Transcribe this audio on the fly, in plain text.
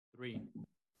3,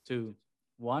 2,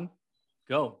 1,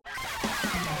 go.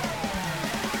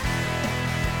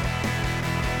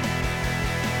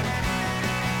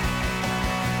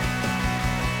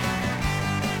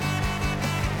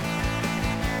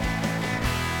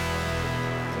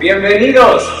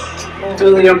 Bienvenidos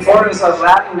to the importance of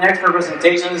LATINX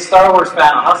representation in the Star Wars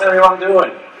panel. How's everyone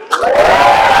doing?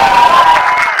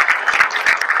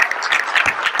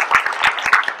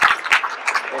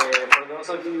 For those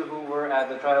of you who were at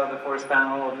the Trial of the Force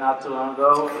panel not too long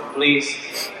ago, please,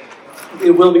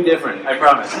 it will be different, I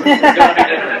promise. It's going to be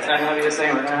different. It's not going to be the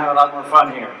same. We're going to have a lot more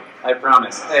fun here, I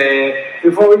promise.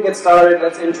 Before we get started,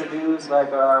 let's introduce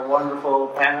our wonderful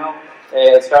panel.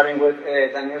 Starting with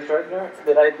Daniel Schroeder.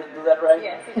 Did I do that right?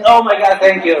 Yes. Oh my God,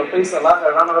 thank you. Please, a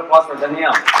round of applause for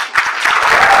Daniel. Now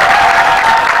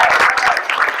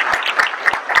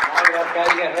we have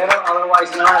Cari Guerrero,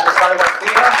 otherwise known as the Star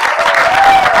Garcia.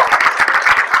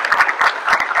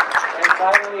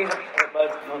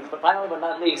 And finally, but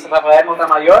not least, Rafael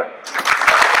Montamayor.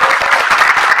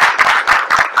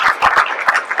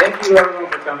 Thank you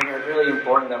everyone for coming here. It's really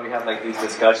important that we have these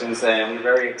discussions, and we're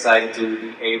very excited to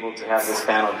be able to have this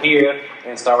panel here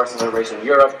in Star Wars Celebration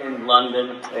Europe in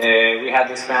London. We had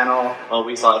this panel, well,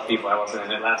 we saw the people, I wasn't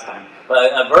in it last time,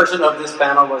 but a version of this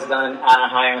panel was done in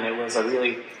Anaheim, and it was a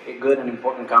really good and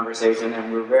important conversation,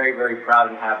 and we're very, very proud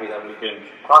and happy that we can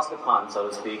cross the pond, so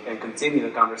to speak, and continue the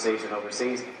conversation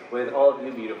overseas with all of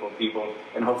you beautiful people,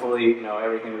 and hopefully,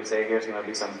 everything we say here is going to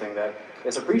be something that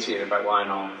is appreciated by one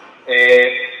and all.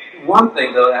 One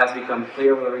thing, though, that has become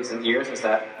clear over the recent years is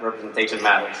that representation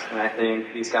matters. And I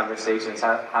think these conversations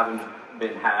haven't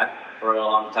been had for a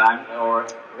long time, or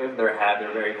if they're had,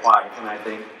 they're very quiet. And I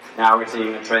think now we're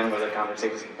seeing a trend where the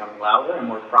conversations become louder and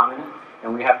more prominent,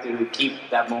 and we have to keep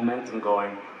that momentum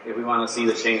going if we want to see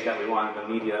the change that we want in the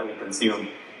media that we consume.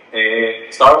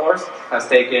 Star Wars has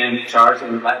taken charge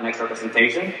in Latinx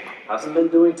representation. Hasn't been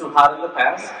doing too hot in the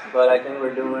past, but I think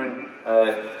we're doing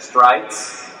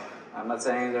strides. I'm not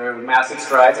saying they're massive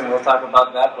strides, and we'll talk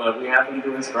about that, but we have been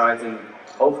doing strides in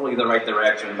hopefully the right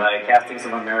direction by casting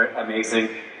some amazing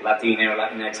Latino or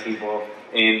Latinx people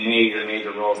in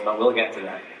major roles, but we'll get to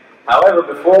that. However,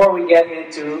 before we get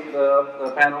into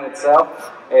the panel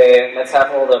itself, let's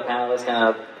have all the panelists kind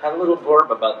of have a little blurb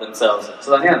about themselves.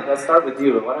 So Danielle, let's start with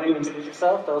you. Why don't you introduce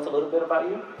yourself? Tell us a little bit about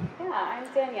you. Yeah, I'm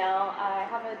Danielle. I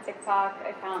have a TikTok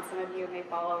account some of you may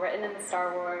follow, written in the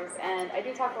Star Wars, and I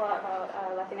do talk a lot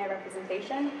about Latina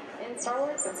representation in Star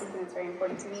Wars. That's something that's very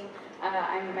important to me.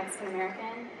 I'm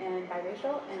Mexican-American and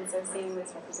biracial, and so seeing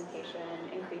this representation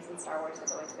increase in Star Wars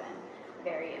has always been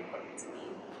very important to me.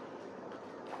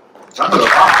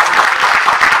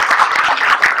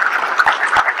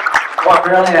 Well,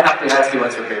 apparently I have to ask you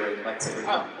what's your favorite lightsaber.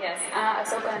 Oh, yes.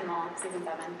 Ahsoka and Maul, Season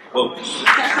 7. Oh.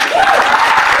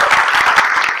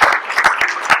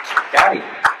 Cari.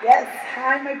 Yes,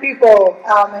 hi my people.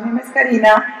 My name is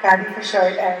Karina, Cari for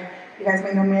short, and you guys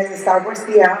may know me as the Star Wars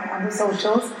Tia on the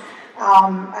socials.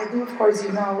 I do, of course,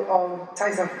 all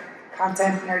types of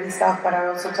content, nerdy stuff, but I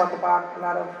also talk about a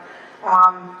lot of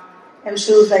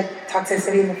issues like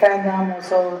toxicity in the fandom,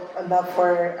 also a love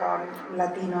for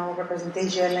Latino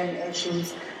representation and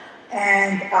issues,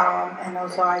 and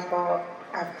also I go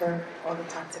after all the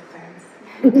toxic fans.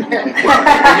 You did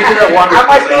a wonderful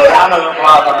round of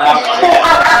applause on that one.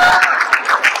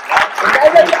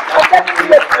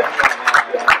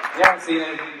 You haven't seen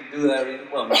it do that,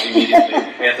 well, not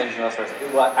immediately. Pay attention to us first. Do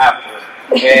what after.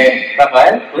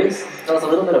 Rafael, please tell us a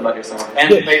little bit about yourself. And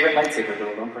favorite lightsaber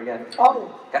duel, don't forget it.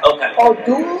 Duel?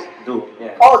 Duel,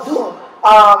 yeah. Oh, duel.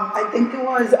 I think it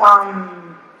was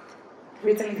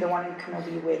recently the one in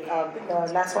Kenobi with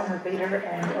the last one with Vader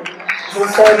and it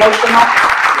was so emotional.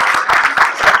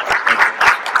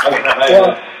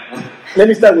 Well, let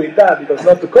me start with that, because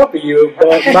not to copy you,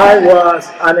 but mine was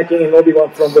Anakin and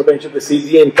Obi-Wan from Revenge of the Sith,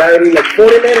 the entirely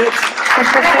 40 minutes.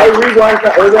 I rewind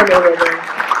that over and over again.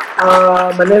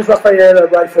 My name is Rafael. I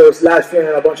write for Slashfin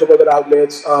and a bunch of other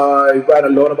outlets. I write a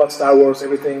lot about Star Wars,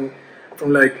 everything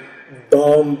from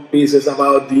dumb pieces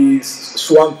about the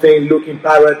Swamp Thing looking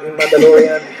parrot in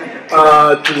Mandalorian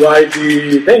to why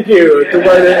the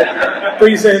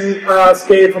prison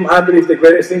escape from Andor is the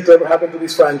greatest thing to ever happen to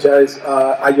this franchise.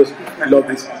 I just love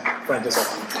this franchise.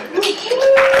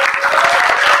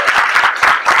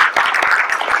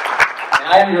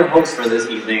 I am your host for this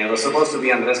evening. It was supposed to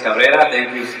be Andres Cabrera.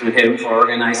 Thank you to him for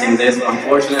organizing this.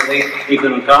 Unfortunately, he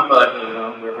couldn't come, but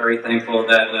we're very thankful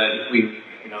that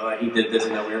he did this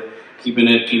and that we're keeping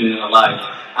it alive.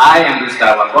 I am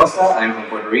Gustavo Acosta. I'm from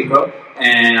Puerto Rico.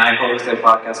 and I host a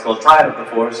podcast called Triad of the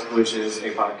Force, which is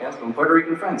a podcast from Puerto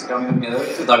Rican friends coming together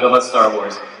to talk about Star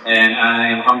Wars. And I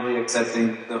am humbly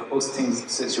accepting the hosting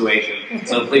situation,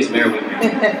 so please bear with me.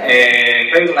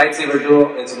 Favorite lightsaber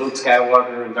duel, it's Luke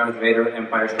Skywalker and Darth Vader,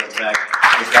 Empire Strikes Back.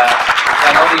 It's got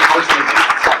all the emotions,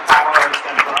 it's got power, it's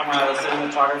got drama, the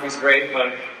cinematography is great,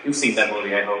 but you've seen that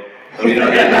movie, I hope. So we don't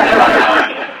need to talk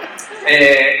about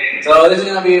it. So this is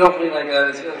going to be hopefully like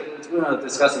we're going to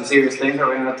discuss some serious things, or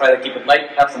we're going to try to keep it light,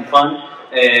 have some fun.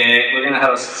 We're going to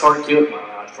have a short Q&A,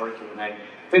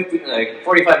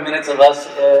 45 minutes of us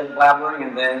blabbering,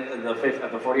 and then at the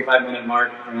 45-minute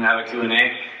mark, we're going to have a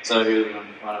Q&A. So if you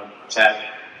want to chat,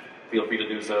 feel free to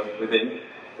do so within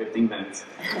 15 minutes.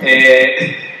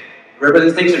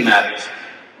 Representation matters.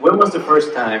 When was the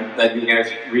first time that you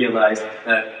guys realized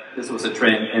that this was a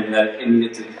trend and that it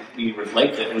needed to be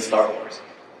reflected in Star Wars?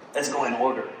 Let's go in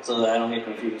order so that I don't get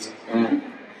confused.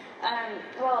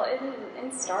 Well,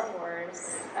 in Star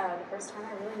Wars, the first time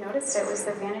I really noticed it was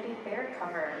the Vanity Fair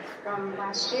cover from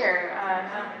last year.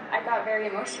 I got very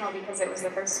emotional because it was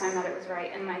the first time that it was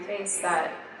right in my face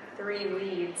that 3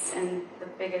 leads in the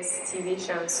biggest TV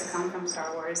shows to come from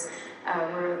Star Wars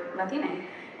were LATINX.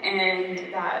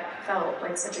 And that felt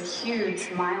like such a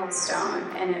huge milestone,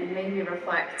 and it made me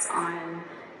reflect on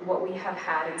what we have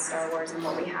had in Star Wars and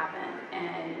what we haven't,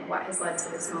 and what has led to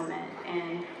this moment,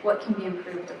 and what can be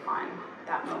improved upon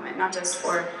that moment, not just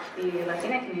for the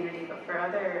Latina community, but for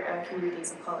other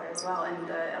communities of color as well, and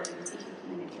the LGBTQ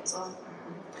community as well.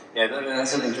 Yeah,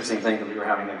 that's an interesting thing that we were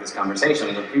having this conversation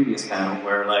in the previous panel,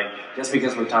 where just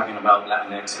because we're talking about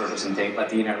Latinx representation,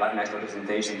 Latina or Latinx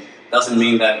representation, doesn't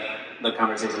mean that the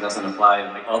conversation doesn't apply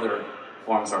to other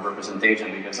forms of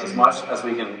representation, because as much as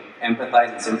we can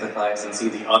empathize and sympathize and see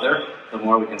the other, the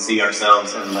more we can see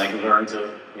ourselves and learn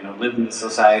to live in the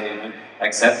society and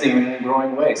accepting in a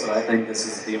growing way. So I think this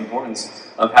is the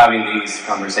importance of having these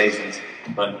conversations.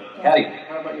 But Patty,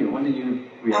 how about you? When did you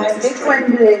realize this? I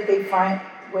think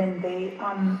when they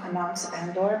announced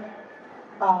Andor,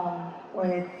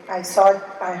 when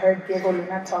I heard Diego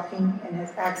Luna talking in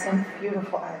his accent,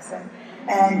 beautiful accent,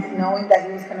 and knowing that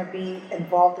he was going to be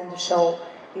involved in the show,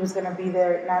 he was going to be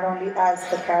there not only as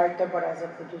the character but as a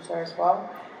producer as well.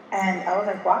 And I was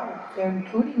like, wow, they're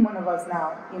including one of us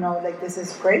now. This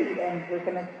is great, and we're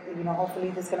going to, hopefully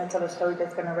this is going to tell a story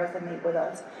that's going to resonate with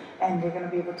us, and we're going to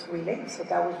be able to relate. So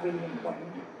that was really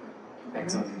important.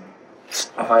 Excellent.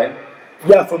 Rafael?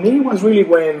 Yeah, for me it was really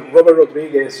when Robert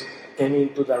Rodriguez came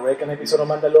in to direct an episode of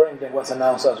Mandalorian, then was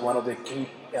announced as one of the key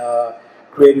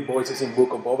creative voices in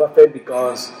Book of Boba Fett,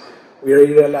 because we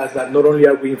realized that not only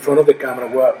are we in front of the camera,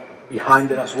 we're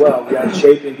behind it as well. We are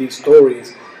shaping these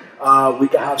stories. We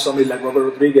can have somebody like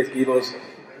Robert Rodriguez give us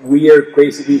weird,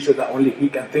 crazy visuals that only he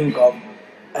can think of,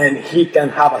 and he can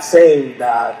have a saying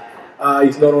that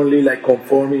is not only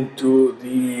conforming to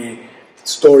the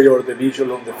story or the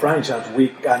visual of the franchise. We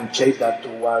can shape that to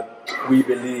what we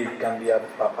believe can be a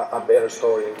better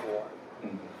story.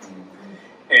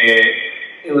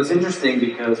 It was interesting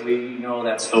because we know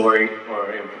that story,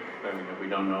 or if we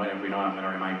don't know it, if we know, I'm going to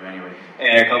remind you anyway.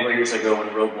 A couple of years ago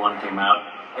when Rogue One came out,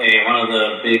 one of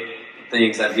the big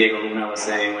things that Diego Luna was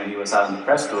saying when he was out on the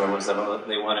press tour was that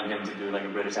they wanted him to do a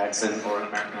British accent or an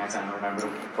American accent, I don't remember,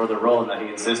 for the role, and that he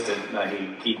insisted that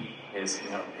he keep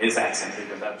his accent,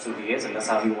 because that's who he is, and that's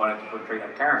how he wanted to portray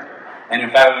that character. And in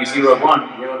fact, when you see Rogue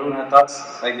One, Diego Luna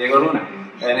talks like Diego Luna,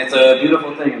 and it's a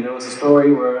beautiful thing. And there was a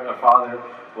story where a father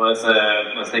was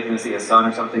taking to see his son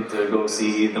or something to go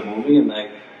see the movie,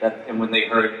 and when they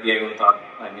heard Diego talk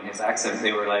in his accent,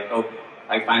 they were like, "Oh,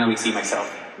 I finally see myself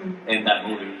in that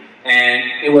movie." And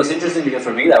it was interesting because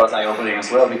for me that was eye-opening as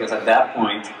well, because at that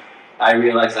point I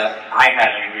realized that I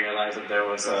hadn't realized that there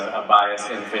was a bias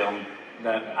in film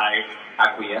that I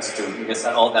acquiesced to, because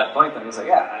at all that point I was like,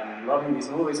 yeah, I'm loving these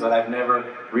movies, but I've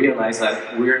never realized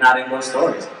that we're not in those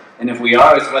stories. And if we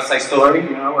are, it's West Side Story,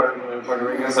 where Puerto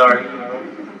Ricans are,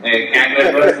 gang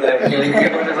members, killing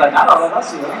people. It's like, not all of us,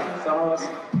 some of us,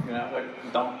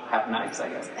 don't have knives, I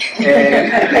guess.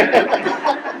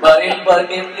 But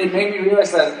it made me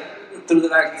realize that through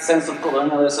that sense of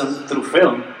colonialism through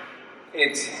film,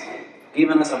 it's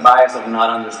given us a bias of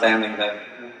not understanding that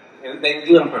they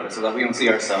do it on purpose so that we don't see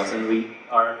ourselves and we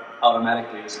are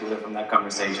automatically excluded from that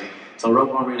conversation. So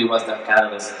Rogue One really was that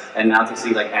catalyst, and now to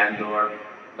see Andor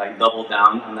double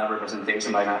down on that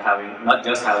representation by not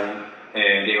just having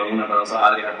Diego Luna, but also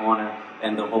Adri Arjona,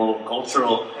 and the whole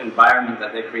cultural environment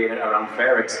that they created around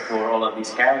Ferrex for all of these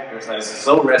characters that is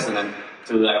so resonant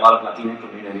to a lot of Latino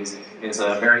communities is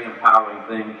a very empowering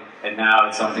thing. And now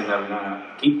it's something that we're going to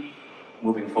keep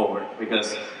moving forward,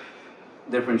 because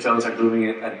different shows are doing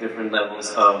it at different levels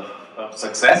of of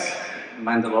success.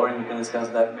 Mandalorian, we can discuss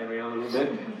that maybe a little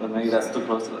bit, but maybe that's too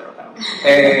close to there now.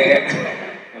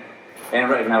 And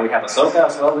right now we have Ahsoka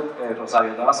as well with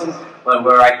Rosario Dawson, but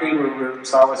where I think where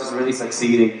Star Wars is really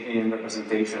succeeding in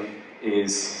representation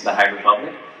is the High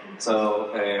Republic.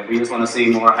 So we just want to see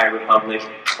more High Republic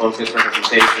focused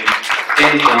representation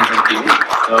in films and TV.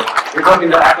 So we're talking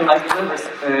about acting like the members.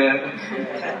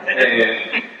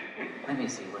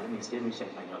 Let me check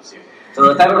my notes here. So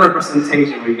the type of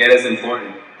representation we get is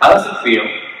important. How does it feel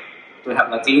to have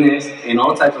Latinx in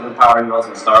all types of empowering roles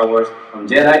in Star Wars, from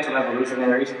Jedi to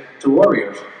revolutionaries to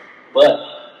warriors? But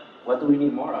what do we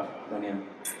need more of, Daniel?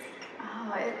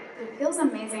 Oh, it feels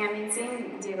amazing. I mean,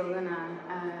 seeing Diego Luna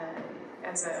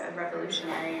as a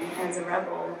revolutionary, as a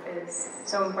rebel, is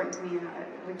so important to me. And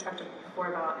we've talked before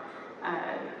about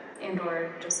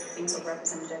Andor just being so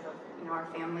representative of our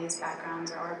family's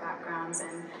backgrounds or our backgrounds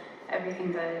and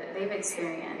everything that they've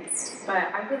experienced.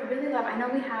 But I would really love, I know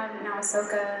we have now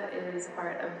Ahsoka is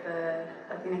part of the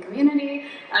Latina community.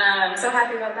 I'm so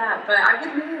happy about that. But I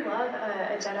would really love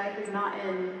a Jedi who's not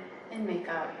in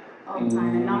makeup all the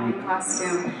time and not in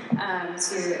costume,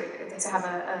 to have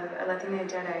a Latina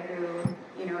Jedi who,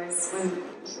 is, when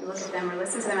you look at them or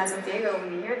listen to them as with Diego,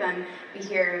 when you hear them, you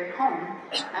hear home.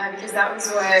 Because that was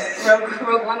what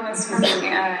Rogue One was for me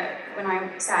when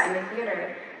I sat in the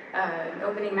theater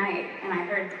opening night and I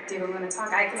heard Diego Luna talk.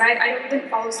 Because I didn't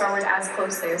follow Star Wars as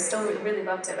closely. I still really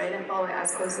loved it, but I didn't follow it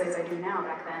as closely as I do now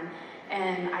back then.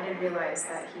 And I didn't realize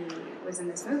that he was in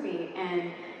this movie.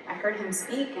 And I heard him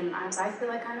speak, and I feel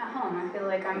like I'm at home. I feel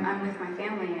like I'm with my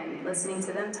family and listening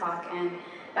to them talk. And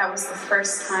that was the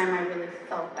first time I really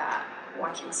felt that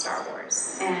watching Star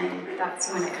Wars. And that's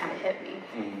when it kind of hit me.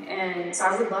 And so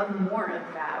I would love more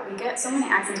of that. We get so many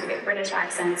accents. We get British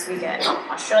accents. We get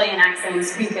Australian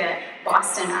accents. We get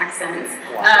Boston accents.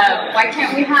 Why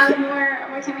can't we have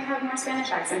more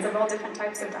Spanish accents of all different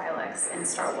types of dialects in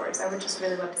Star Wars? I would just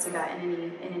really love to see that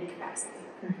in any capacity.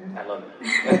 I love it.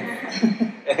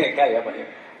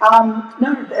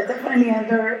 No, definitely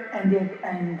Andor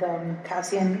and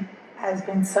Cassian has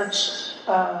been such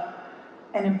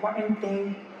an important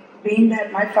thing, being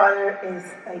that my father is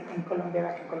back in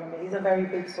Colombia. He's a very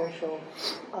big social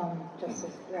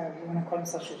justice, we want to call him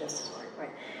social justice work, right?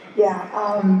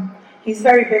 Yeah, he's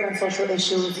very big on social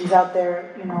issues. He's out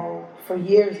there, for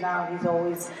years now. He's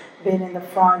always been in the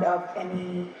front of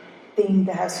anything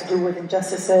that has to do with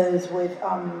injustices, with,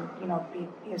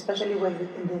 especially with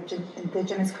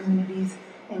indigenous communities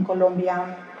in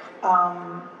Colombia.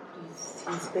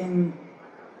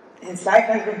 His life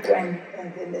has been threatened,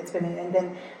 and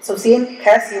then so seeing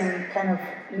Cassian kind of,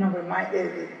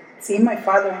 seeing my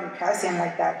father and Cassian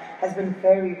like that has been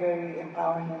very, very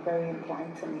empowering and very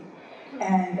important to me.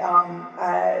 And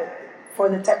for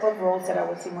the type of roles that I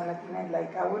would see more Latina,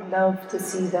 I would love to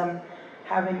see them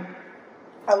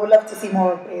I would love to see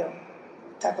more of Bale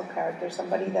type of character,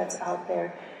 somebody that's out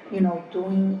there,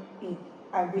 doing it.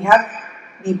 We have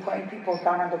the important people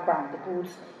down on the ground, the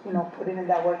boots, putting in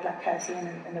that work like Cassian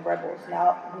and the rebels.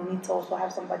 Now we need to also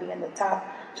have somebody in the top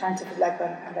trying to, like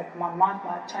Mon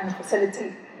Mothma, trying to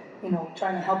facilitate,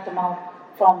 trying to help them out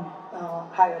from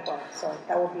higher above. So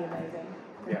that would be amazing.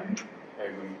 Yeah, I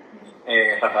agree.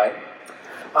 Rafael?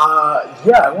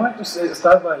 I wanted to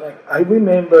start by I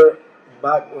remember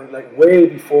back when, way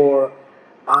before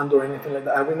Andor or anything like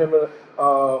that. I remember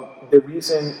the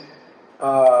reason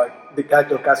the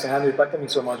character of Cassian Andor impacted me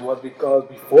so much was because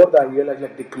before that I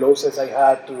realized the closest I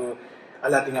had to a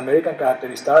Latin American character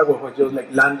in Star Wars was just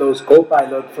Lando's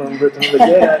co-pilot from Return of the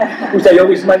Jedi, which I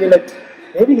always imagine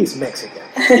maybe he's Mexican.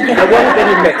 I wonder if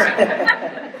he's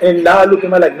Mexican. And now I look at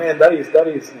him man, that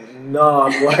is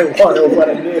not what I wanted, what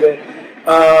I needed.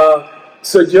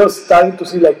 So just starting to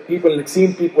see people,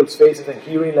 seeing people's faces and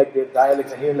hearing their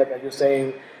dialects and hearing as you're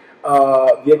saying,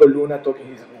 Diego Luna talking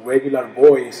his regular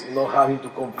voice, not having to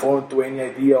conform to any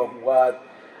idea of what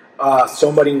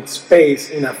somebody in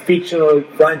space in a fictional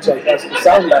franchise has to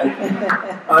sound like.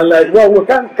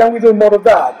 And can we do more of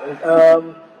that?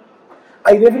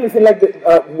 I definitely think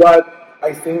what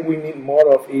I think we need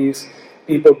more of is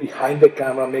people behind the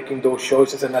camera making those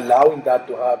choices and allowing that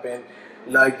to happen,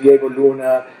 like Diego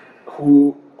Luna,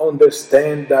 who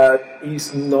understand that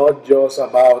it's not just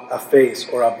about a face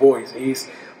or a voice, it's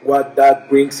what that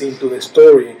brings into the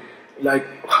story.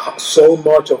 So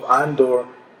much of Andor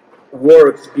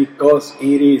works because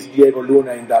it is Diego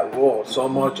Luna in that role. So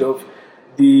much of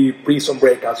the prison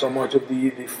breakout, so much of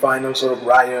the final sort of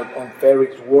riot on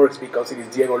Ferrix works because it is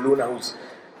Diego Luna who's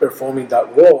performing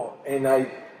that role. And I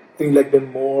think the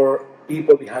more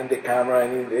people behind the camera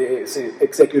and in the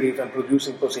executive and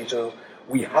producing positions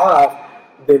we have,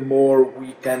 the more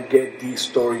we can get these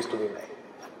stories to be made.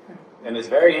 And it's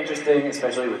very interesting,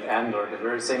 especially with Andor, because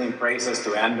we're singing praises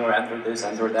to Andor, Andor this,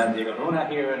 Andor that, Diego Luna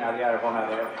here, Nadia Arjona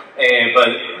there.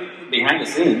 But behind the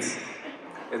scenes,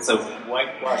 it's a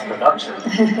whitewash production.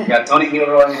 You got Tony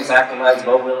Gilroy and his acolytes,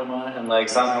 Bo Willimon, and like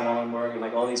Sana Wallenberg, and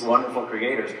like all these wonderful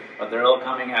creators, but they're all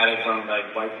coming at it from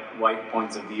like white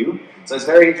points of view. So it's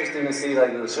very interesting to see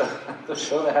like the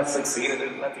show that has succeeded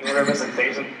in Latino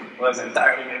representation was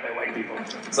entirely made by white people.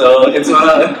 So it's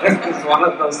one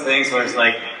of those things where it's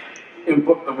like,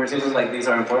 conversations like these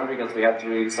are important because we have to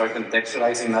really start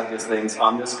contextualizing not just things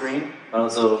on the screen, but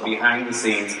also behind the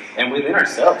scenes and within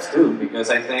ourselves too.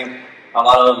 Because I think a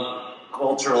lot of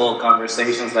cultural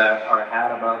conversations that are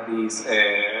had about these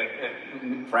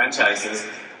franchises,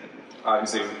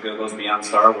 obviously it goes beyond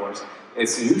Star Wars.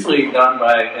 It's usually done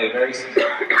by a very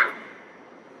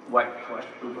white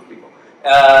group of people.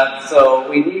 So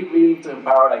we need to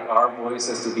empower like our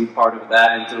voices to be part of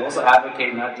that and to also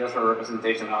advocate not just for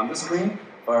representation on the screen,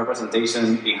 but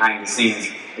representation behind the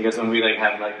scenes. Because when we like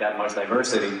have like that much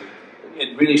diversity,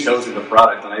 it really shows in the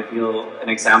product. And I feel an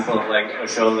example of like a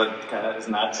show that is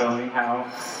not showing how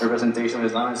representation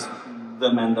is done is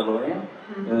The Mandalorian.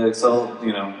 So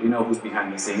we know who's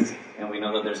behind the scenes, and we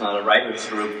know that there's not a writers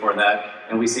group for that,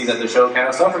 and we see that the show kind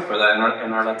of suffered for that.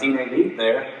 And our Latina lead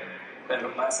there,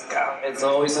 Pedro Pascal, it's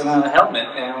always in a helmet,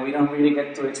 and we don't really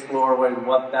get to explore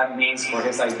what that means for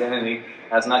his identity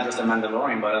as not just a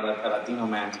Mandalorian, but a Latino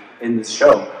man in this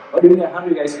show. How do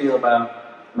you guys feel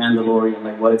about Mandalorian,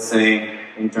 like what it's saying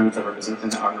in terms of our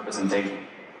representation?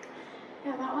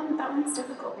 Yeah, that one's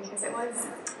difficult because it was,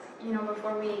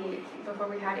 before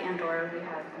we had Andor, we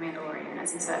had The Mandalorian,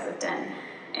 as you said, with Den.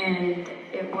 And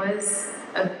it was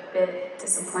a bit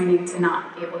disappointing to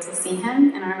not be able to see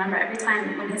him. And I remember every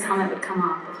time when his helmet would come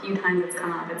off, a few times it's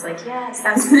come off, it's like, yes,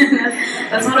 that's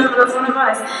one of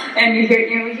us. And we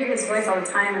hear his voice all the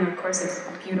time, and of course it's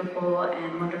beautiful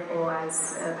and wonderful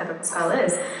as Pedro Pascal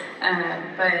is.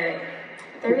 But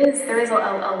there is a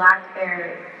lack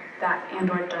there that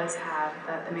Andor does have,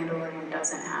 that The Mandalorian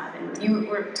doesn't have. And you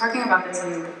were talking about this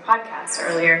in the podcast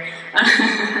earlier.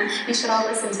 You should all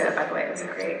listen to it, by the way. It was a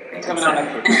great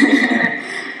episode.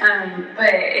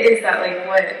 But it is that, like,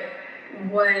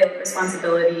 what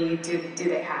responsibility do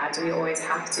they have? Do we always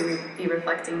have to be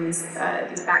reflecting these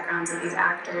backgrounds of these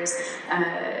actors?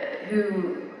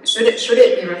 Who should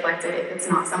it be reflected if it's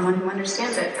not someone who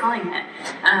understands it telling it?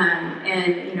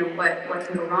 And what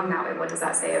can go wrong that way? What does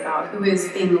that say about who is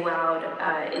being allowed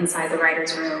inside the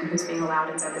writer's room, who's being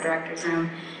allowed inside the director's room?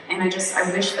 And I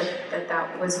wish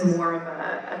that was more of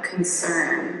a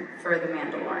concern for The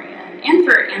Mandalorian and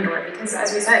for Andor, because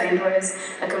as we said, Andor is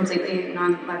a completely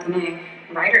non-Latina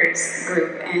writers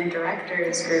group and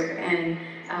directors group, and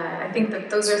I think that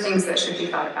those are things that should be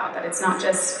thought about, that it's not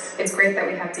just, it's great that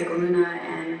we have Diego Luna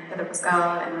and Pedro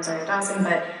Pascal and Rosario Dawson,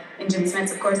 and Jim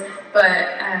Smits, of course, but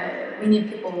we need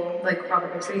people like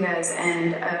Robert Rodriguez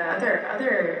and other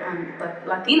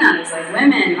Latinas, like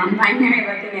women, non-binary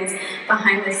Latinas,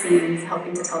 behind the scenes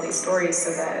helping to tell these stories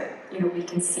so that, we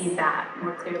can see that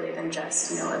more clearly than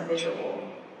just, a visual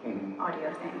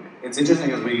audio thing. It's interesting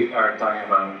because we are talking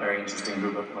about a very interesting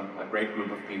a great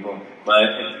group of people,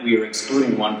 but we are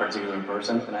excluding one particular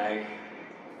person, and I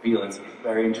feel it's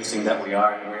very interesting that we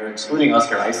are, and we're excluding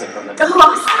Oscar Isaac from the Oh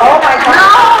my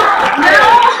God!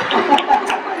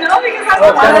 No, because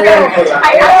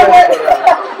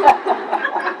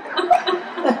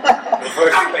the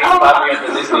first space pop we got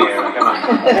the Disney era, come on.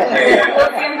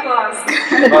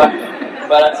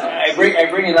 But I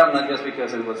bring it up not just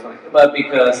because it was funny, but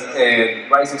because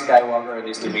Rise of Skywalker, at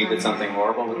least to me, did something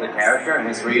horrible with the character, and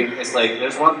it's like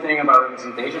there's one thing about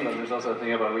representation, but there's also a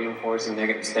thing about reinforcing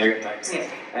negative stereotypes. Yeah.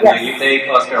 And like you take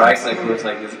Oscar Isaac, who is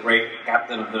like this great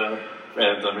captain of the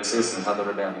resistance, not the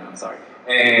rebellion, I'm sorry,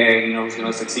 and who's going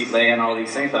to succeed Leia and all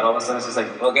these things, but all of a sudden it's just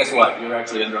like, well, guess what? You're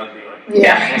actually a drug dealer.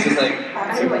 Yeah. And it's just like,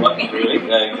 what? Really?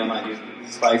 Come on,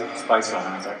 Spice Run,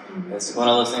 I'm sorry. It's one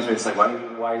of those things where it's like, why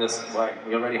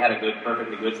we already had a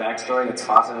perfectly good backstory that's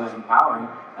positive and empowering,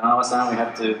 and all of a sudden we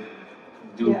have to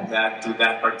do that to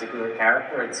that particular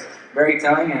character. It's very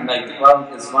telling, and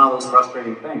it's one of those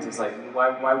frustrating things. It's like,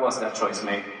 why was that choice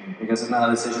made? Because it's not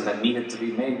a decision that needed to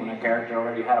be made when a character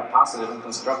already had a positive and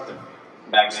constructive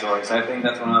backstory. So I think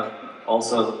that's one of the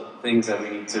also things that we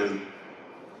need to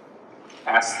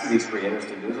ask these creators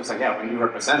to do. It's like, when you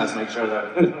represent us, make sure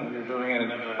that you're doing it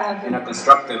in a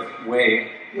constructive way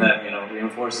that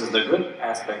reinforces the good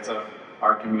aspects of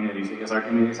our communities, because our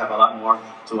communities have a lot more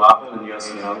to offer than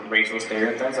just racial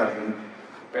stereotypes that have been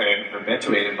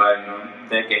perpetuated by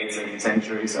decades and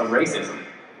centuries of racism.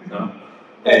 So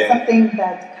There's something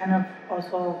that kind of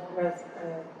also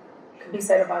could be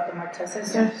said about the Marquez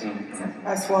sisters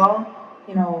as well.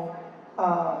 You know,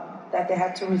 that they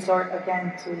had to resort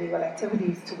again to legal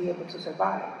activities to be able to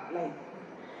survive. Like,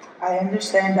 I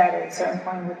understand that at a certain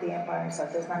point with the empire and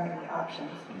stuff, there's not many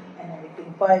options and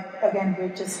everything. But again, we're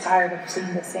just tired of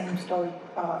seeing the same story,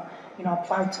 you know,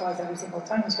 applied to us every single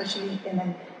time. Especially, and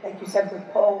then, like you said with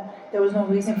Paul, there was no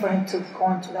reason for him to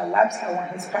go into that lifestyle when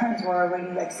his parents were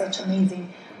already like such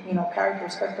amazing, you know, character,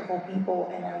 respectable people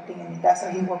and everything. And that's how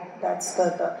he worked. That's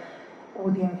the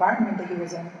environment that he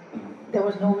was in. There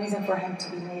was no reason for him to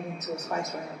be made into a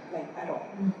spice runner, like at all.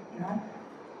 You know.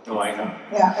 Oh, I know.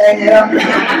 Yeah, and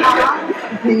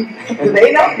do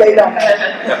they know? They don't.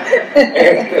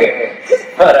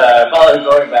 But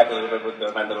going back a little bit with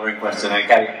the Mandalorian question,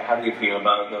 how do you feel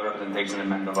about the representation in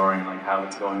Mandalorian, like how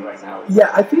it's going right now? Yeah,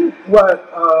 I think what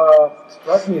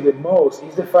struck me the most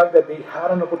is the fact that they had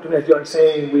an opportunity, you are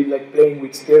saying, with like playing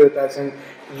with stereotypes and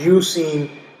using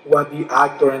what the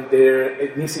actor and their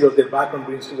ethnicity or their background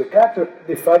brings to the character.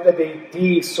 The fact that they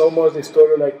did so much the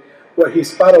story like, well,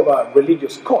 he's part of a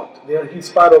religious cult. He's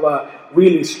part of a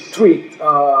really strict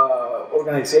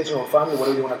organization or family,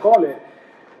 whatever you want to call it.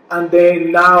 And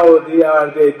then now they are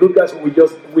the good guys who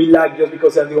we like just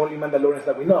because they're the only Mandalorians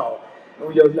that we know. And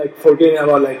we just like forgetting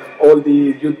about like all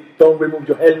the, you don't remove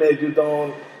your helmet, you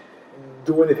don't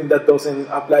do anything that doesn't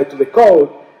apply to the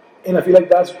code. And I feel like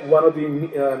that's one of the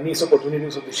missed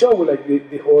opportunities of the show, where like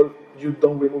the whole you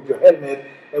don't remove your helmet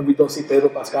and we don't see Pedro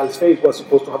Pascal's face was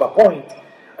supposed to have a point.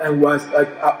 And was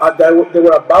like they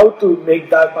were about to make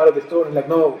that part of the story, and like,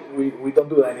 no, we don't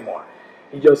do that anymore.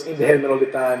 He's just in the helmet all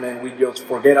the time, and we just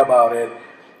forget about it.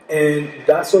 And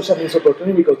that's such a missed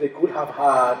opportunity because they could have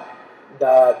had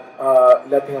that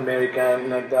Latin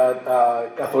American, like that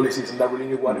Catholicism, that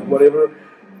religion, whatever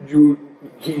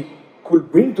he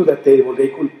could bring to the table. They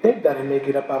could take that and make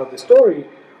it a part of the story,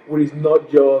 where it's not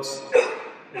just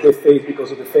the faith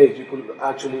because of the faith. You could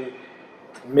actually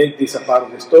make this a part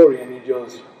of the story, and it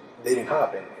just didn't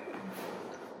happen.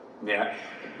 Yeah,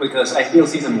 because I feel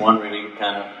season 1 really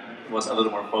kind of was a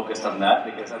little more focused on that,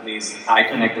 because at least I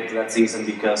connected to that season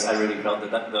because I really felt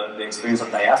that the experience of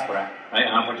diaspora, right?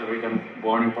 I'm Puerto Rican,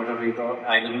 born in Puerto Rico.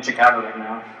 I live in Chicago right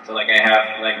now, so like I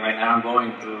have, like right now I'm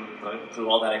going through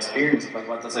all that experience. Like,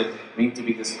 what does it mean to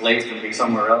be displaced and be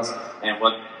somewhere else, and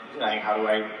how do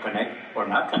I connect or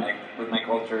not connect with my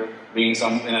culture, being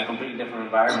in a completely different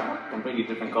environment, completely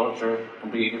different culture,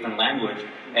 completely different language.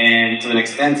 And to an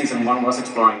extent, season 1 was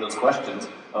exploring those questions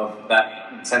of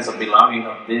that sense of belonging,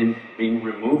 of being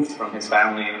removed from his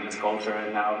family and his culture,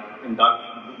 and now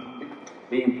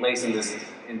being placed in this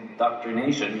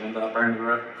indoctrination, and apparently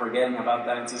we're forgetting about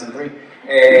that in season 3.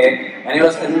 And it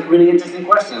was a really interesting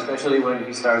question, especially when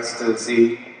he starts to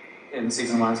see in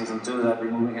season 1, season 2, that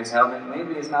removing his helmet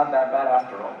maybe is not that bad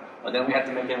after all. But then we had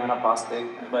to make him an apostate,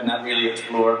 but not really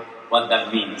explore what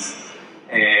that means,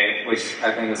 which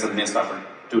I think is a missed opportunity.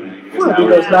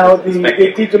 Because now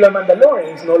the titular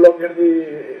Mandalorian is no longer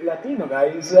the Latino guy,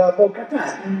 it's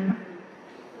Bo-Katan.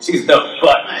 She's dope,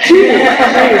 but... She is,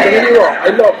 don't get me wrong, I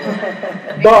love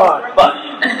her. But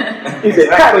it's the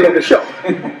title of the show.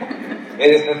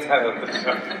 It is the title of the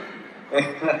show.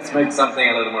 Let's make something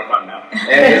a little more fun now.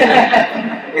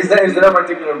 Is there a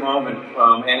particular moment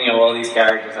from any of all these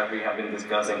characters that we have been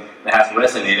discussing that has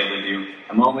resonated with you?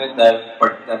 A moment that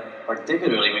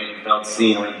particularly when you felt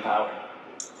seen or empowered?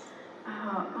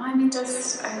 I mean,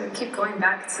 I would keep going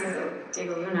back to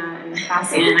Diego Luna and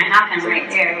Cassian. I have him right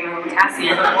here, little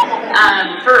Cassian,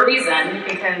 for a reason,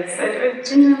 because it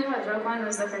genuinely was. Rogue One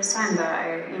was the first time that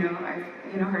I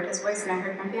heard his voice and I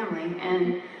heard my family,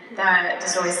 and that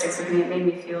just always sticks with me. It made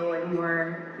me feel like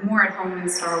more at home in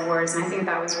Star Wars, and I think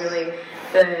that was really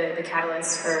the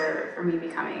catalyst for me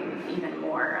becoming even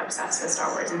more obsessed with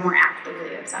Star Wars and more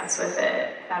actively obsessed with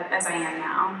it as I am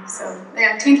now. So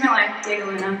yeah, changed my life, Diego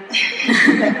Luna.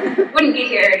 Wouldn't be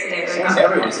here today. Changed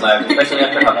everyone's life, especially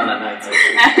after Havana Nights.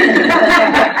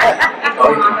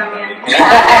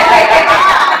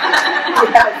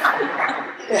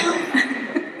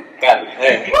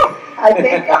 I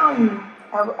think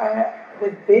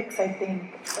with Bix, I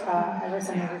think I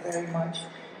resonated very much.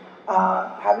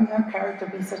 Having her character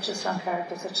be such a strong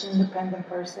character, such an independent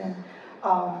person,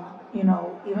 even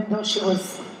though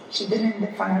she didn't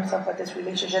define herself by this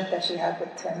relationship that she had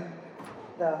with Tim,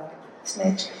 the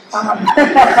snitch.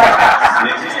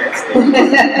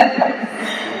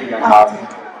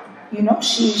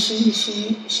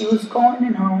 She was going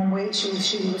in her own way. She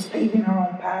was paving her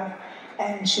own path,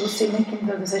 and she was still making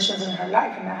the decisions in her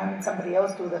life and not having somebody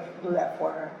else do that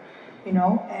for her,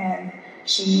 And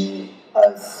she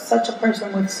such a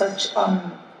person with such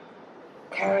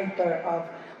character of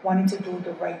wanting to do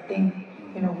the right thing,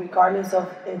 regardless of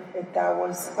if that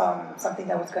was something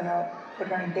that was gonna put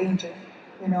her in danger,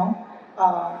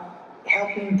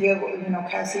 helping Diego,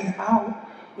 Cassian out,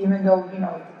 even though,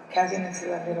 Cassian is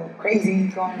a little crazy,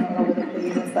 going all over the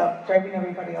place and stuff, driving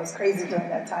everybody else crazy during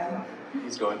that time.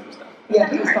 He's going through stuff. Yeah,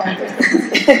 he was going through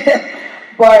stuff.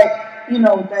 But,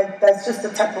 that's just the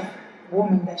type of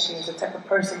woman that she is, the type of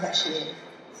person that she is.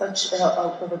 Such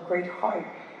with a great heart.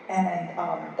 And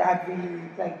that really,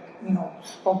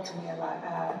 spoke to me a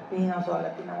lot. Being also a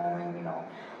Latina woman,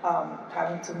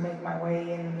 having to make my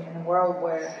way in a world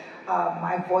where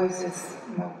my voice is,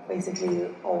 basically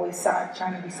always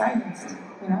trying to be silenced,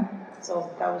 So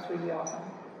that was really awesome.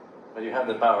 But you have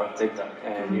the power of TikTok,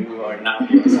 and you are not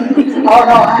being silenced. Oh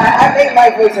no, I make my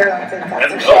voice heard on TikTok.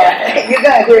 For sure. You're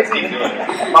gonna hear Keep doing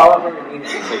it. Follow up on your meeting,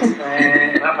 please.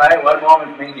 And Rafael, what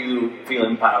moment made you feel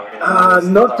empowered?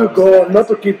 Not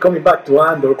to keep coming back to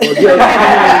Andor, because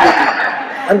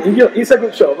it's a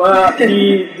good show.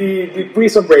 The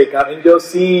prison breakup and just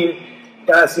seeing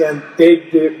Cassian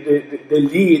take the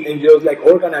lead and just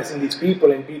organizing these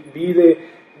people and be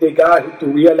the guy to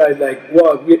realize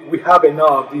we have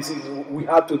enough. We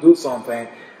have to do something.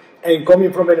 And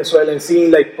coming from Venezuela and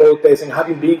seeing protests and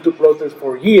having been to protests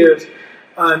for years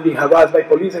and being harassed by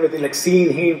police and everything,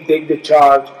 seeing him take the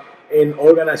charge and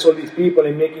organize all these people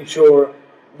and making sure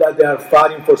that they are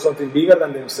fighting for something bigger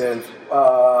than themselves.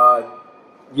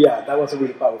 That was a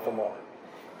really powerful moment.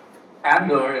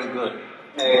 Andor is good.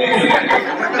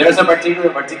 There's a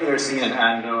particular scene in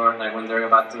Andor, when they're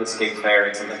about to escape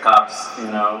barracks and the cops,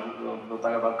 we'll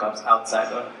talk about cops outside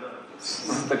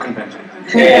the convention.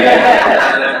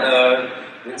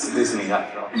 It's Disney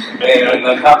after all.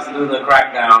 The cops do the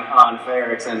crackdown on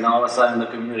Ferrex, and all of a sudden the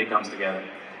community comes together.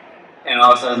 And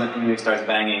all of a sudden the community starts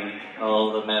banging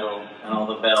all the metal and all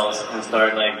the bells and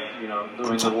start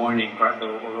doing the warning,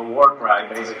 the war cry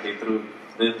basically through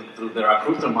their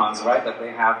accoutrements, right, that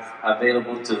they have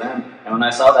available to them. And when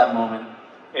I saw that moment,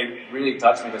 it really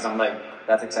touched me because I'm like,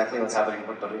 that's exactly what's happening in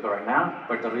Puerto Rico right now.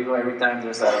 Puerto Rico, every time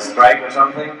there's a strike or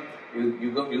something,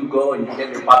 you go and you get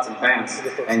your pots and pans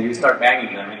and you start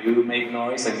banging them and you make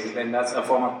noise and that's a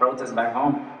form of protest back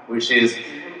home, which is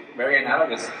very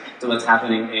analogous to what's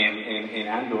happening in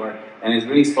Andor. And it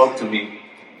really spoke to me,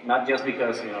 not just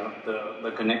because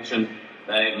the connection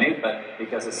that it made, but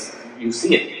because you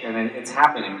see it and it's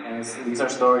happening. And these are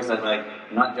stories that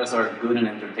not just are good and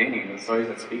entertaining, they're stories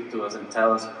that speak to us and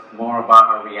tell us more about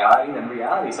our reality than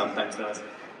reality sometimes does.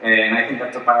 And I think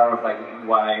that's the power of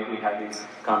why we have these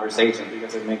conversations,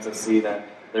 because it makes us see that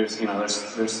there's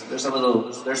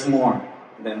there's more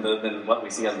than what we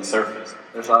see on the surface.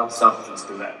 There's a lot of substance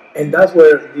to that. And that's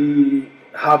where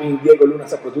having Diego Luna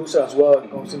as a producer as well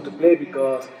comes into play,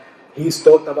 because he's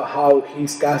talked about how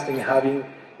he's casting, having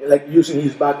using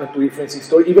his background to influence his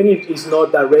story, even if it's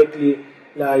not directly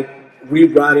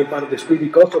rewriting part of the script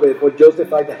because of it, but just the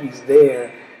fact that he's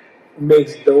there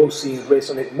makes those scenes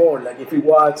resonate more. If it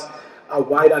was a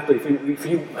white actor, if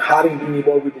he hadn't been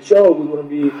involved with the show, we wouldn't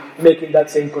be making that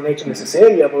same connection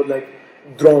necessarily about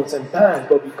drums and pans,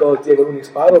 but because Diego Luna is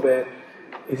part of it,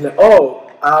 it's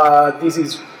this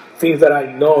is things that I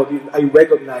know, I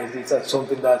recognize this as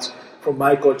something that's from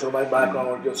my culture, my background,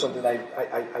 or just something I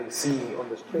see on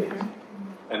the street.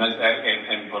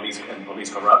 And police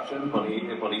corruption,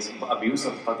 police abuse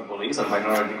of the police, of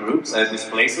minority groups,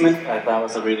 displacement. I thought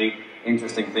was a really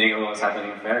interesting thing what was happening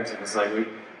in Ferrex. It's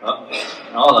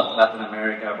all of Latin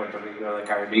America, Puerto Rico, the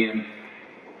Caribbean,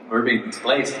 we're being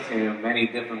displaced in many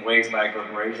different ways by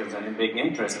corporations and in big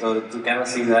interests. So to kind of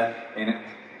see that in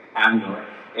Andor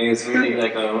is really a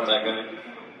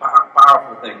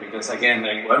powerful thing, because again,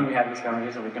 when we have this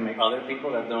conversation, we can make other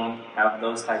people that don't have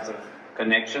those types of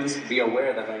connections be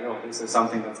aware that this is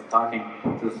something that's talking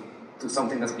to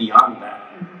something that's beyond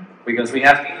that. Because we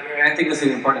have, and I think this is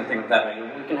the important thing with that.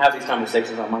 We can have these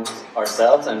conversations amongst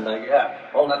ourselves and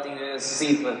all Latinos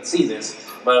see this,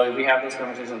 but if we have those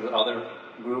conversations with other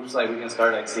groups, we can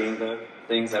start seeing the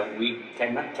things that we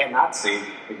cannot see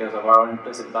because of our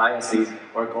implicit biases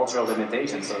or cultural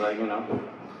limitations. So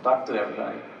talk to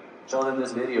everybody. Show them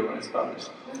this video when it's published.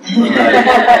 So we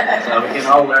can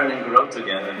all learn and grow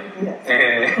together.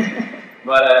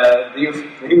 But do you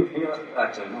feel,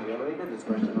 actually, no, we already did this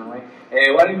question, don't we?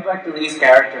 What impact do these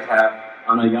characters have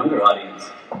on a younger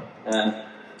audience? I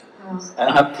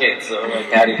don't have kids, so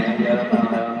Caddy, maybe I don't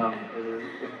know.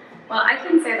 Well, I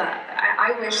can say that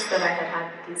I wish that I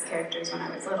had these characters when I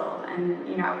was little, and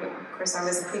of course I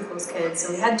was a prequels kid,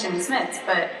 so we had Jim Smits,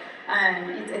 but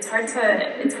it's hard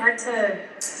to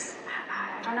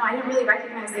I don't know, I didn't really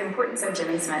recognize the importance of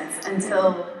Jimmy Smits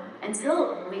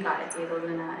until we got Diego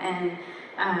Luna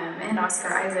and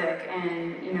Oscar Isaac,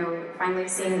 and finally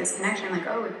seeing this connection, like,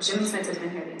 oh, Jimmy Smits has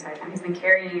been here the entire time. He's been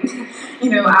carrying,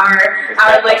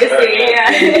 our legacy.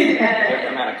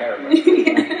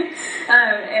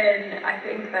 And I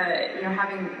think that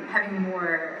having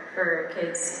more for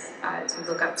kids to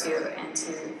look up to and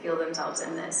to feel themselves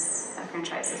in this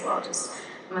franchise as well just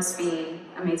must be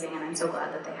amazing, and I'm so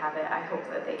glad that they have it. I hope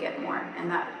that they get more, and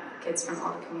that kids from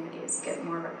all the communities get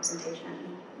more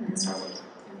representation in Star Wars.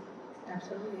 Yeah.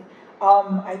 Absolutely.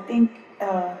 I think,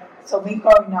 so me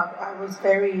growing up, I was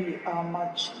very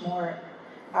much more,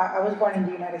 I was born in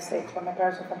the United States, but my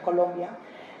parents were from Colombia.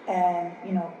 And,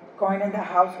 growing in the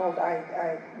household,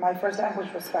 my first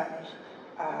language was Spanish.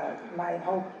 My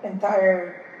whole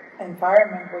entire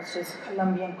environment was just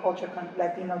Colombian culture,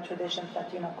 Latino traditions,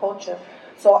 Latino culture.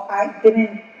 So I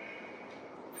didn't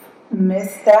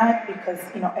miss that because,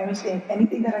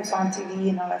 anything that I saw on TV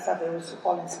and all that stuff, it was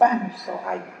all in Spanish. So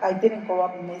I didn't grow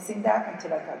up missing that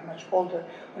until I got much older,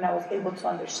 when I was able to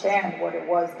understand what it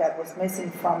was that was missing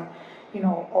from,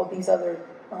 all these other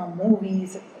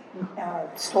movies,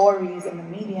 stories and the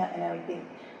media and everything.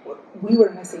 We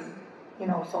were missing,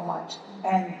 so much.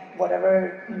 And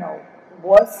whatever,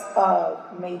 was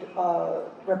made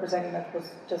representing us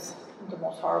was just the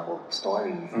most horrible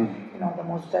stories, the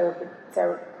most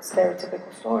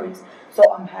stereotypical stories. So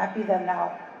I'm happy that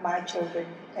now my children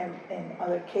and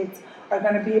other kids are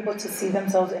going to be able to see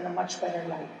themselves in a much better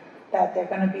light. That they're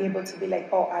going to be able to be like,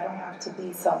 oh, I don't have to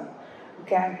be some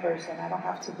gang person. I don't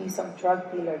have to be some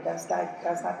drug dealer. That's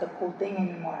not the cool thing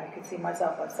anymore. I can see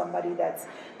myself as somebody that's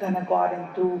going to go out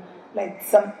and do like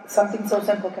something so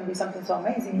simple can be something so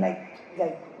amazing, like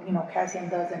Cassian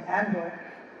does in Andor.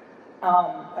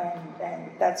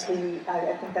 And that's really,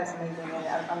 I think that's amazing,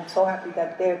 and I'm so happy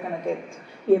that they're going to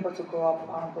be able to grow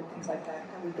up with things like that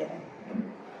we didn't.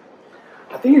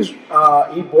 I think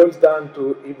it boils down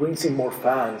to, it brings in more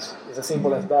fans. It's as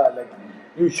simple as that. Like,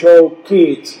 you show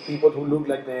kids, people who look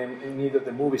like them in either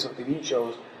the movies or TV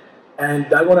shows, and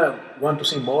they're going to want to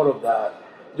see more of that.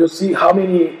 You see how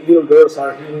many little girls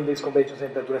are here in this convention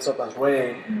center dressed up as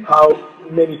Rey, how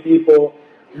many people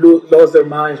lost their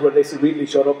minds when they really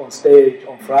showed up on stage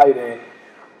on Friday.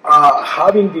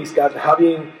 Having these guys,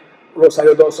 having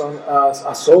Rosario Dawson as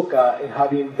Ahsoka, and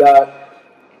having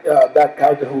that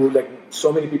character who like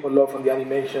so many people love from the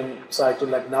animation side to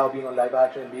like now being on live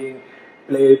action, being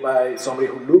played by somebody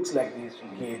who looks like these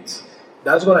kids,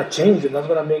 that's going to change, and that's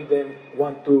going to make them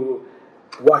want to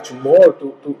watch more,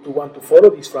 to want to follow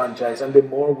this franchise, and the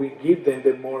more we give them,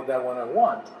 the more they're going to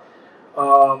want.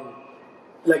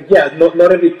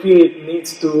 Not every kid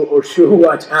needs to or should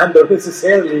watch Andor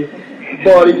necessarily,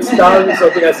 but it starts with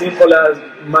something as simple as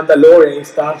Mandalorian. It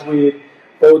starts with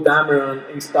Poe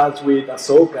Dameron, it starts with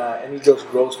Ahsoka, and it just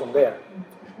grows from there.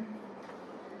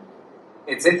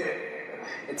 It's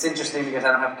interesting because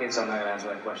I don't have kids, so I'm not going to answer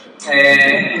that question.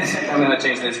 I'm going to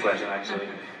change this question, actually.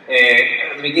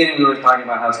 At the beginning, we were talking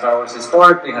about how Star Wars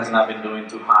historically has not been doing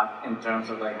too hot in terms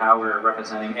of like how we're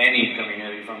representing any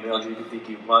community, from the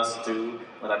LGBTQ plus to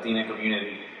the Latina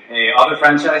community. Other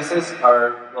franchises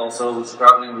are also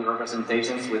struggling with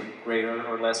representations with greater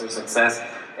or lesser success.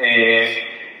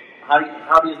 How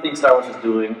do you think Star Wars is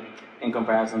doing in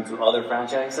comparison to other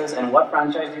franchises, and what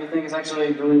franchise do you think is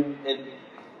actually doing it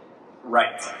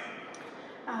right?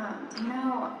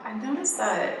 I've noticed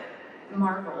that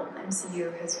Marvel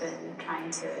MCU has been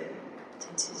trying to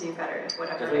do better with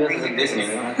whatever. This isn't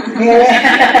Disney, right?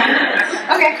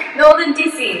 Okay, well then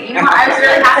DC. I was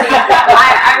really happy.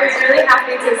 I was really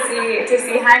happy to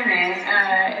see Jaime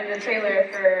in the trailer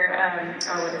for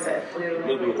what is it?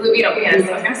 Blue Beetle. Yes,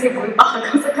 I was gonna say Blue Bug.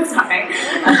 I was like, that's not right.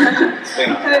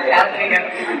 Yeah, there you go.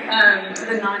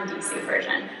 The non-DC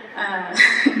version.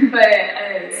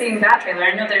 But seeing that trailer,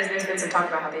 I know there's been some talk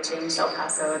about how they changed El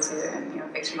Paso to a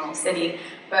fictional city,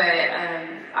 but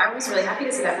I was really happy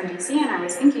to see that from DC, and I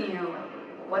was thinking,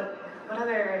 what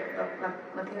other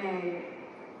Latino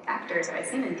actors have I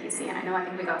seen in DC? And I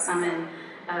think we got some in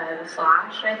The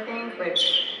Flash, I think,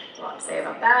 which there's a lot to say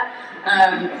about that.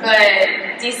 But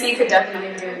DC could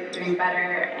definitely be doing better,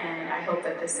 and I hope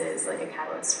that this is like a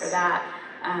catalyst for that.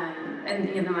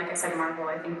 And like I said, Marvel,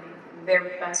 I think their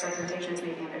best representation is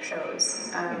maybe in their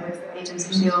shows with Agents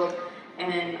of S.H.I.E.L.D.,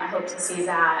 and I hope to see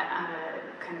that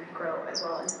kind of grow as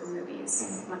well into the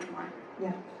movies much more.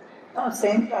 Yeah. No,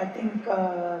 same. I think,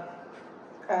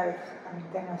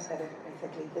 Daniel said it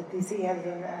basically, that DC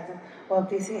hasn't,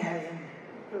 DC hasn't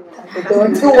been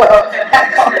doing too well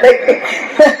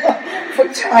for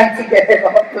trying to get it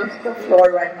off the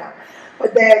floor right now.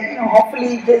 But then,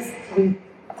 hopefully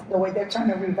the way they're trying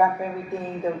to revamp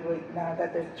everything, the way now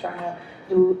that they're trying to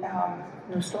do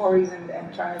new stories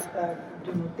and trying to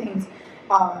do new things,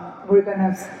 we're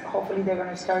gonna hopefully they're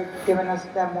gonna start giving us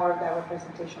that more of that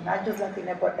representation, not just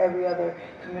Latina but every other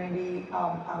community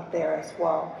out there as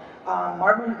well.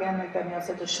 Marvel, again, like Danielle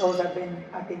said, the shows have been,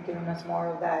 I think, giving us more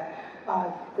of that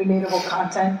relatable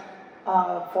content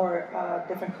for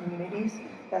different communities.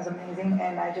 That's amazing.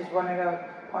 And I just wanted to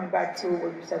point back to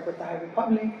what you said with the High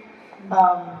Republic.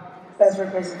 Best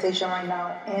representation right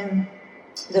now in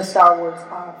the Star Wars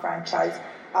franchise.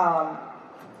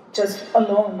 Just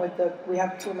alone with we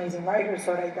have two amazing writers,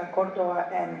 Zoraida Cordova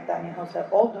and Daniel Jose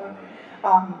Older.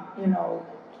 You know,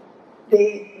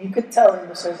 you could tell in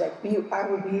the shows that I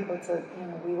would be able to,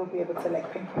 we would be able to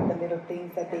like pinpoint the little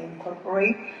things that they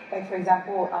incorporate. Like for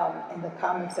example, in the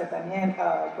comics that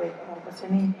Daniel with what's her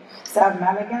name, Sav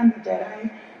Maligan, the Jedi.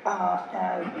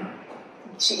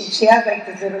 She has like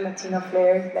this little Latino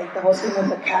flair, like the whole thing with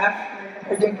the calf,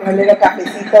 her drinking her little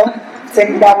cafecito,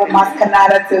 sitting down with Mas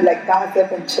Canada to like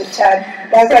gossip and chit chat.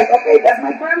 That's like, okay, that's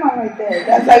my grandma right there.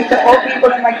 That's like the old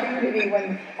people in my community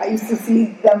when I used to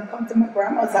see them come to my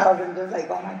grandma's house and just like,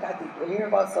 oh my God, did you hear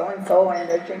about so and so? And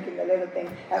they're drinking the little thing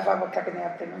at 5 o'clock in the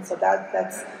afternoon. So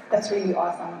that's really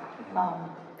awesome.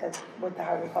 With the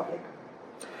High Republic.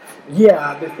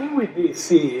 Yeah, the thing with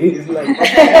DC is like, we could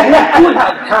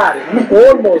have had it, we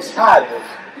almost had it.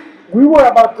 We were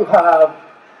about to have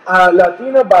a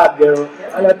Latina Batgirl,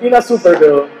 a Latina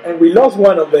Supergirl, and we lost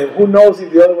one of them. Who knows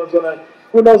if the other one's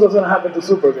who knows what's gonna happen to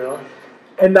Supergirl?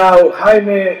 And now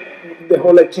Jaime, the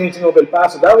whole like changing of El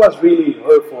Paso, that was really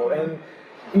hurtful. And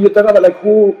you talk about like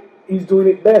who is doing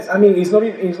it best. I mean, it's not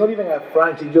even a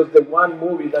franchise, it's just the one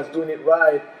movie that's doing it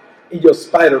right. It's just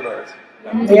Spider-Verse.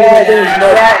 Yes.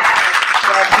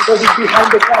 Because it's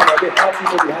behind the camera. They have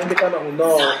people behind the camera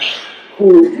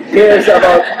who cares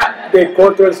about the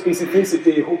cultural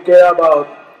specificity, who care about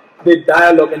the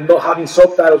dialogue and not having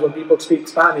subtitles when people speak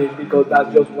Spanish because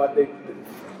that's just what they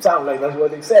sound like, that's what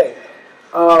they say.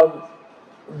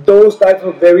 Those types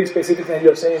of very specific things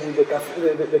you're saying with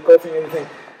the coffee and everything,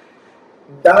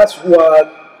 that's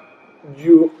what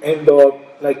you end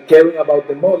up like caring about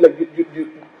the most. Like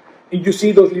you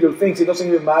see those little things, it doesn't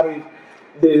even matter if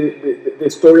the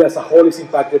story as a whole is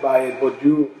impacted by it, but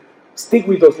you stick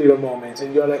with those little moments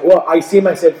and you're like, well, I see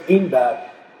myself in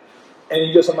that, and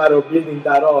it's just a matter of building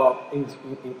that up in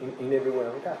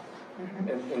everywhere we can.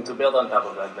 Mm-hmm. And to build on top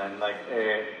of that then, like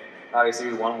obviously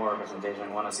we want more representation,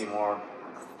 we want to see more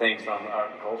things from our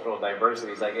cultural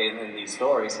diversities, like in these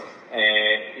stories.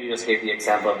 You just gave the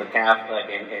example of the calf, like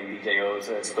in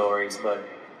DJO's stories, but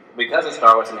because it's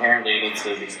Star Wars, inherently it needs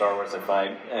to be Star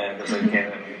Wars-ified, because it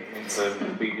needs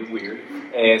to be weird.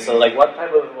 So, like, what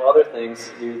type of other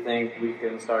things do you think we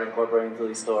can start incorporating into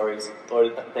these stories, or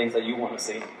the things that you want to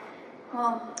see?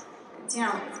 Well,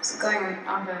 going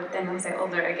off of Daniel Jose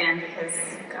Older again, because,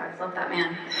 God, I love that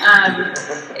man.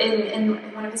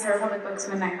 In one of his High Republic books,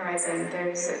 Midnight Horizon,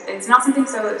 it's not something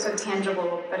so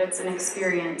tangible, but it's an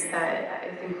experience that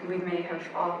I think we may have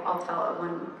all felt at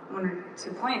one or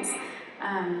 2 points.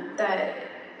 That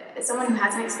someone who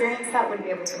hasn't experienced that wouldn't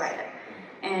be able to write it.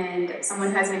 And someone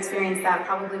who hasn't experienced that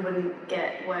probably wouldn't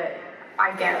get what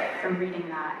I get from reading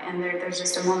that. And there's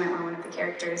just a moment where one of the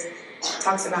characters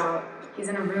talks about he's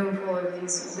in a room full of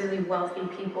these really wealthy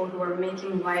people who are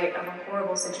making light of a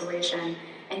horrible situation,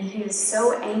 and he is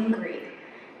so angry.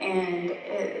 And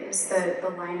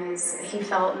the line is, he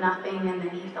felt nothing and then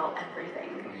he felt everything.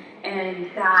 And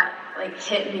that like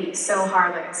hit me so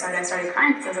hard. Like I started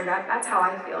crying because I was like, that's how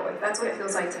I feel. Like that's what it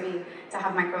feels like to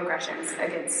have microaggressions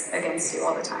against you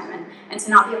all the time, and to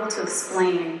not be able to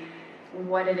explain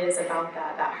what it is about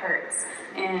that hurts,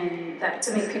 and that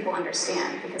to make people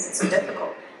understand because it's so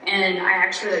difficult. And I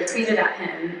actually tweeted at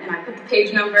him, and I put the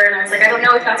page number, and I was like, I don't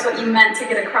know if that's what you meant to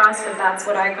get across, but that's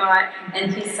what I got.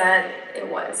 And he said it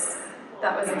was.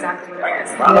 That was exactly what it was.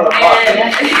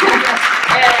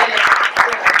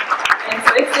 And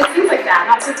so it's things like that,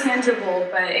 not so tangible,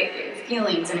 but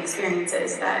feelings and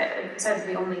experiences that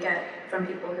we only get from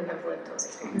people who have lived those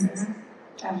experiences.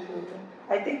 Mm-hmm. Absolutely.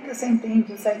 I think the same thing,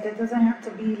 just like it doesn't have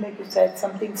to be, like you said,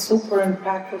 something super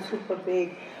impactful, super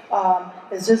big.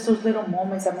 It's just those little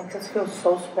moments that make us feel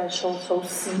so special, so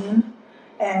seen.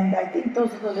 And I think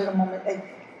those are the little moments.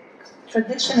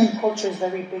 Tradition and culture is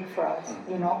very big for us,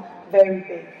 very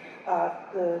big.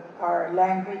 Our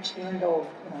language, even though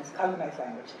it's colonized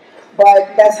language,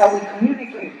 but that's how we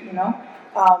communicate.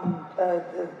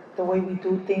 The way we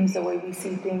do things, the way we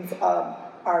see things,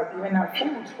 even our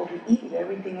foods, what we eat,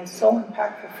 everything is so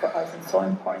impactful for us and so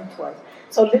important to us.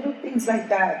 So little things like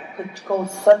that could go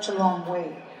such a long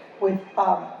way with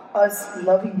us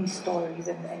loving these stories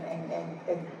and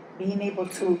being able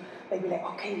to like be like,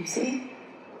 okay, you see,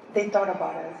 they thought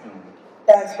about us.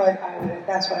 That's what I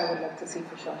would love to see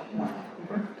for sure.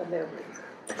 The little things.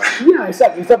 Yeah,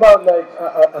 exactly. It's about like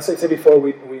as I said before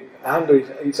with Andrew,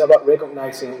 it's about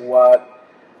recognizing what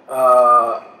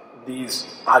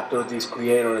these actors, these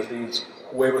creators, these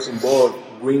whoever's involved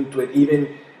bring to it,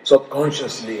 even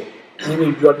subconsciously.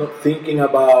 Even if you are not thinking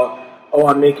about, oh,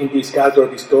 I'm making this character or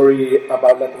this story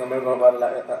about Latin America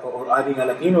or adding a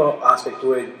Latino aspect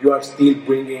to it, you are still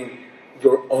bringing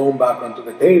your own background to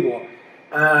the table.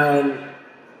 And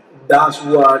that's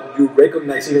what you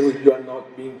recognize, even if you are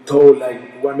not being told,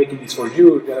 like, we're making this for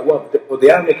you. Well,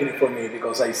 they are making it for me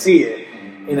because I see it,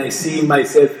 and I see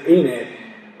myself in it.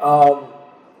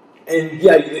 And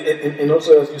yeah, and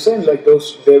also, as you said, like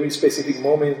those very specific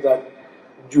moments that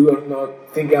you are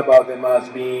not thinking about them as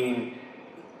being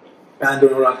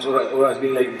pandering or as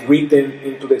being like written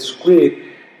into the script.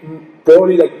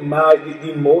 Probably like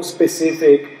the most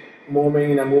specific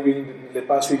moment in a movie in the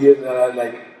past few years that I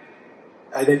like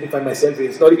identify myself in.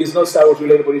 It's not Star Wars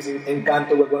related, but it's in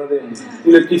Encanto where one of the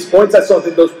little kids points at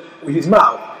something with his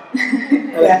mouth.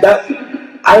 And like that,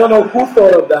 I don't know who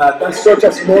thought of that. That's such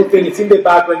a small thing. It's in the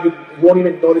background. You won't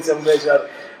even notice unless you're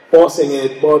pausing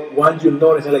it. But once you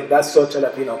notice, like that's such a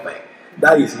Latino thing.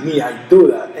 That is me. I do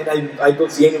that, and I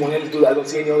don't see anyone else do that. I don't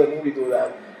see any other movie do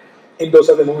that. And those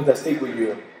are the moments that stick with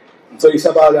you. So it's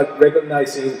about like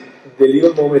recognizing the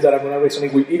little moments that are going to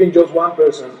resonate with even just one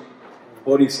person,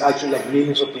 but it's actually like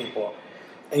millions of people.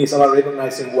 And it's about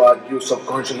recognizing what you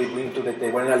subconsciously bring to the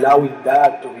table and allowing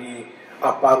that to be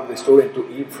a part of the story and to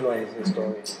influence the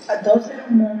story. Those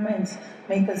little moments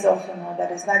make us also know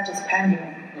that it's not just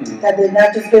pandering, that they're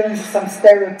not just giving some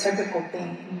stereotypical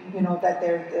thing, that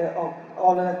they're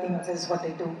all of Latinos, this is what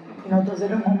they do. Those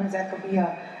little moments that could be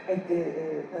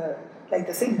like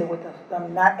the thing with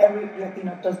not every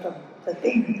Latino does the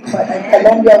thing, but in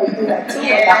Colombia we do that too.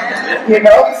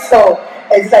 So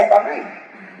it's like, all right,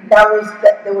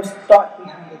 there was thought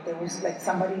behind it. There was like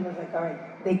somebody was like, all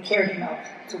right, they cared enough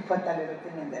to put that little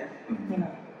thing in there.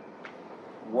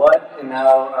 What,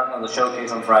 now on the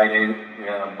showcase on Friday, we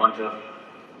had a bunch of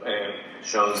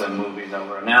shows and movies that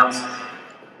were announced.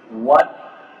 What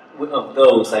of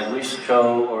those, like which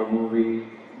show or movie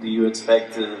do you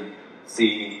expect to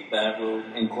see that will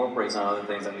incorporate some of the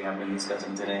things that we have been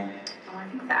discussing today? Oh, I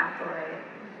think the Acolyte.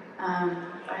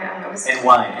 I was, and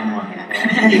why?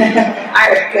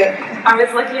 I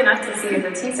was lucky enough to see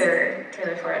the teaser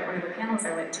trailer for it, one of the panels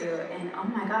I went to, and oh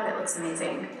my god, it looks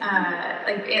amazing.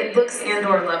 Like it looks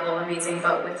Andor level amazing,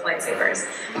 but with lightsabers,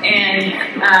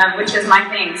 and which is my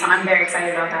thing, so I'm very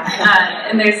excited about that.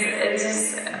 And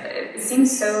it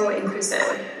seems so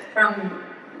inclusive from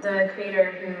the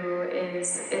creator who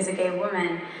is a gay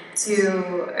woman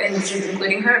and she's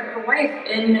including her wife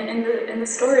in the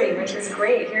story, which is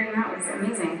great. Hearing that was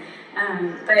amazing.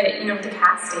 But the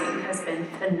casting has been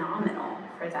phenomenal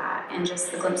for that, and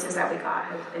just the glimpses that we got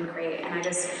have been great. And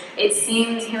it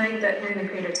seems hearing the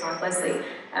creator talk, Leslie,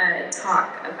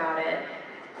 talk about it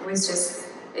was just.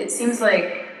 It seems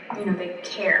like they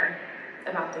care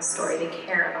about this story. They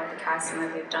care about the casting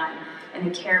that they've done, and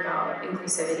they care about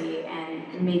inclusivity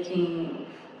and making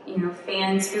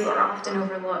fans who are often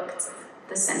overlooked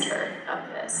the center of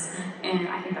this. And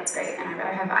I think that's great. And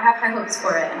I have high hopes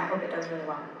for it, and I hope it does really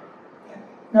well.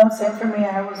 No, same for me.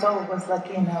 I was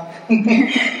lucky enough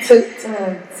to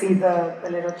see the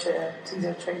little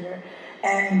teaser trailer,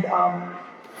 and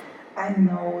I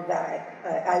know that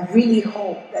I really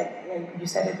hope that you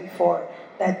said it before,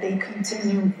 that they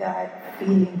continue that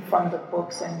feeling from the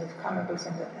books and the comic books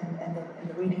and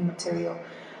the reading material.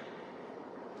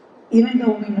 Even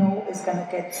though we know it's going to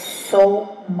get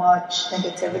so much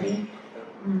negativity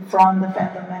from the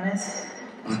Phantom Menace,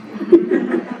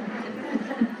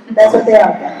 that's what they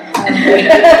are.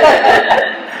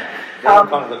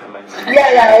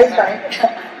 Yeah, it's fine.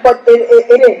 But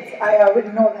it is. I already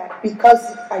know that,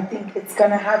 because I think it's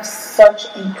going to have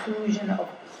such inclusion of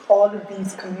all of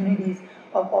these communities,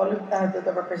 of all of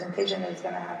the representation that it's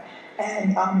going to have.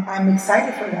 And I'm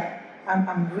excited for that.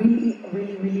 I'm really,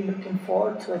 really, really looking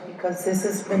forward to it, because this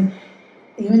has been,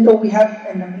 even though we have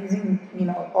an amazing,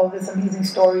 all these amazing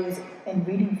stories in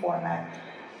reading format,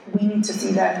 we need to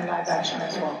see that in live action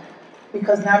as well.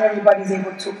 Because not everybody's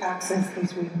able to access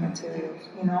these reading materials,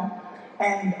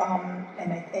 And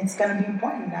it's going to be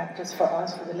important, not just for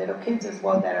us, for the little kids as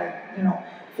well that are,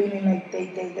 feeling like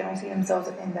they don't see themselves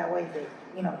in that way.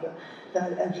 The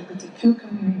LGBTQ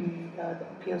community, the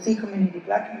POC community,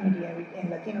 Black community, and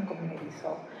Latino community.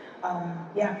 So,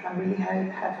 I really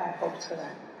have high hopes for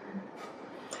that.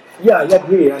 Yeah, I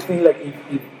agree. I think like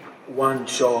if one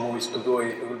show of movies to do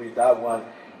it, it will be that one.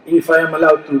 If I am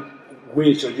allowed to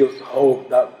wish or just hope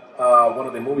that one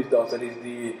of the movies does, that is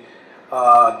the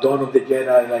Dawn of the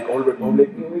Jedi, like Old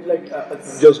Republic movies, like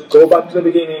just go back to the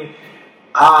beginning.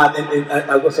 And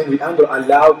I was saying with Andrew,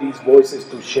 allow these voices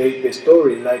to shape the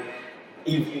story. Like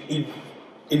if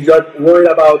you are worried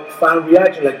about fan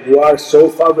reaction, like you are so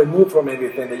far removed from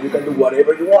everything that you can do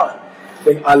whatever you want,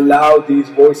 then allow these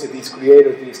voices, these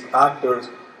creators, these actors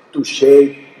to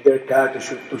shape their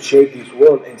characters, to shape this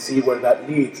world and see where that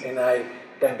leads. And I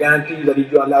can guarantee you that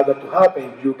if you allow that to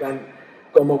happen, you can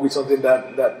come up with something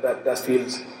that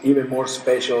feels even more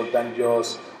special than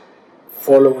just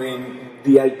following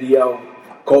the idea of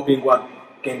copying what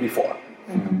came before.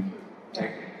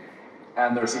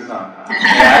 And there's no.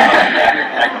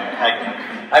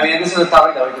 I mean, this is a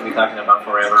topic that we could be talking about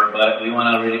forever, but we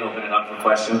want to really open it up for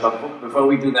questions. But before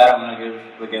we do that, I'm going to give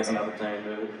the guests an opportunity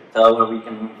to tell where we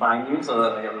can find you, so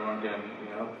that everyone can,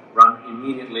 run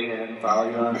immediately and follow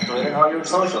you on Twitter and all your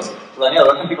socials. So Danielle,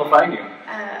 where can people find you?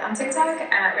 On TikTok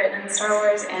at Written in the Star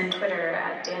Wars and Twitter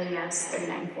at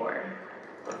DannyS394.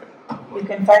 You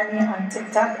can find me on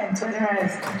TikTok and Twitter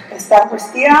as Star Wars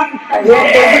Tia. I don't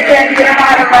know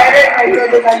how to write it. I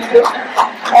told you how to do.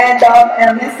 And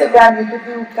on Instagram, you could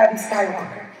do Cady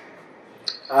Skywalker.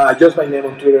 Just my name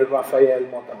on Twitter, Rafael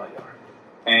Montamayor.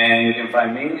 And you can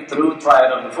find me through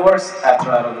Triad of the Force, at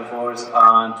Triad of the Force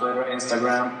on Twitter,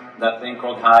 Instagram, that thing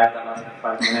called Hive that lasted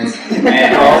 5 minutes,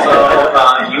 and also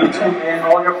on YouTube and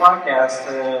all your podcast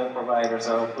providers.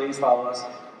 So please follow us.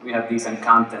 We have decent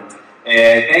content.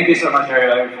 Thank you so much,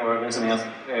 everybody, for listening to us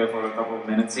for a couple of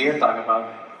minutes here, talk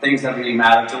about things that really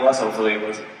matter to us. Hopefully it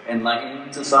was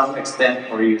enlightening to some extent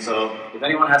for you. So if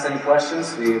anyone has any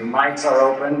questions, the mics are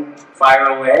open. Fire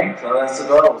away. So let's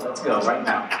go right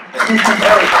now.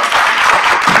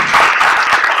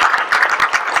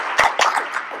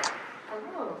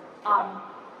 Hello.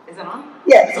 Is it on?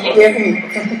 Yes.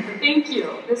 Thank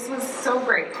you. This was so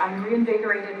great. I'm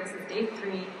reinvigorated. This is day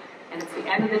 3. And it's the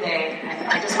end of the day, and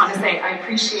I just want to say I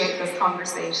appreciate this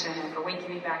conversation and for waking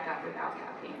me back up without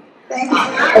caffeine. Thank you.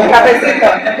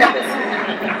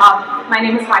 My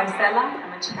name is Marisela.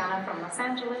 I'm a Chicana from Los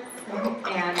Angeles,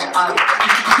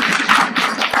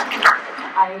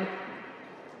 and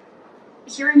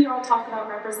hearing you all talk about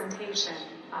representation,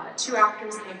 2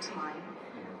 actors came to mind.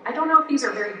 I don't know if these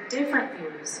are very different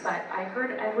views, but I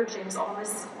heard Edward James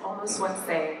almost once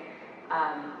say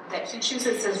that he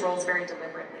chooses his roles very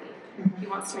deliberately. He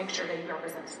wants to make sure that he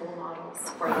represents role models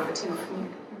for the Latino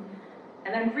community.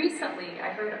 And then recently, I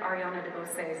heard Ariana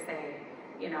DeBose say,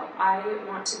 I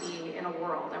want to be in a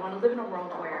world, I want to live in a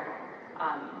world where,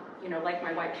 like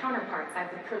my white counterparts, I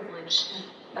have the privilege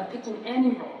of picking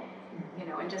any role,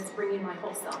 and just bringing my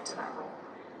whole self to that role.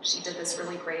 She did this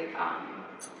really great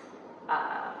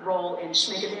role in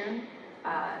Schmigadoon,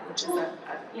 which is a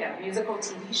musical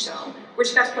TV show, where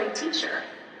she got to play teacher,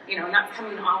 not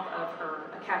coming off of her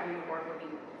Academy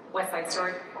Award-winning West Side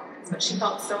Story performance, but she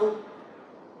felt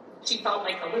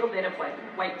like a little bit of what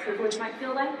white privilege might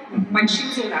feel like by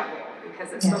choosing that role,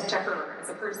 because it spoke to her as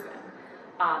a person.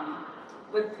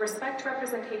 With respect to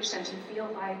representation, do you feel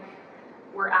like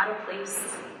we're at a place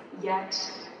yet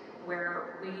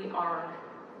where we are,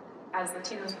 as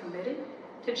Latinos, permitted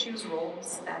to choose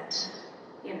roles that,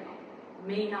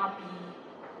 may not be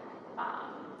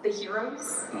the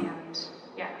heroes? And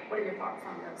what are your thoughts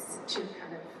on those 2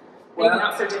 kind of maybe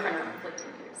not so different or conflicting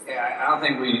views? Yeah, I don't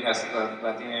think we, as the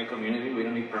Latino community, we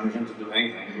don't need permission to do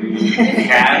anything. We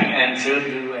can and should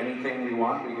do anything we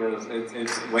want because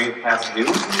it's way past due.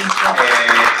 So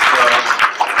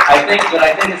I think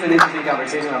it's an interesting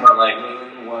conversation about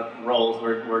what roles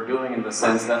we're doing, in the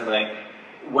sense that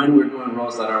when we're doing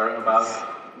roles that are about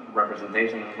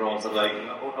representation, roles of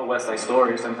a West Side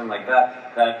Story or something like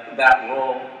that, that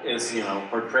role is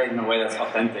portrayed in a way that's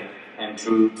authentic and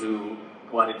true to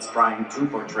what it's trying to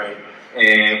portray. But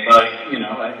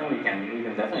I think we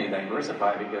can definitely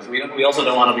diversify, because we also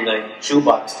don't want to be like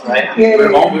shoeboxed, right?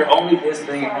 We're only this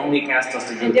thing, only cast us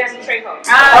to do this. Danny Trejo.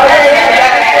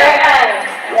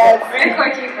 Very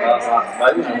quirky. But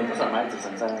those are my 2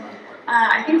 cents. I don't know.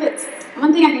 I think it's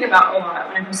one thing I think about a lot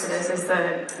when it comes to this is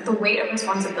the weight of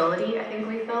responsibility. I think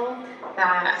we feel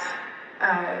that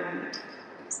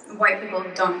white people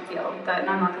don't feel, that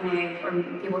non-Latine or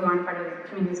people who aren't part of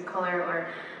communities of color or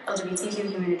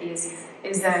LGBTQ communities,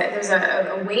 is that there's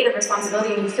a weight of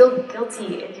responsibility, and you feel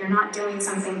guilty if you're not doing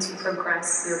something to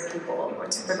progress your people or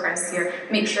to progress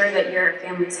make sure that your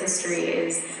family's history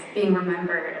is being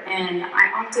remembered. And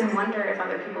I often wonder if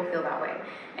other people feel that way,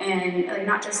 and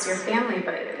not just your family,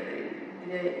 but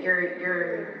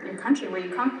your country, where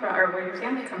you come from, or where your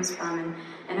family comes from,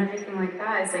 and everything like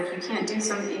that. It's like you can't do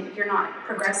something if you're not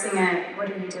progressing at what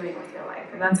are you doing with your life.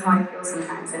 And that's how I feel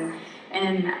sometimes,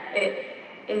 and it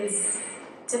is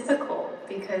difficult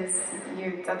because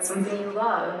that's something you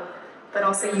love, but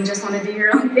also you just want to do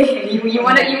your own thing. You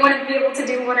want to be able to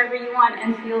do whatever you want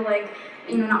and feel like,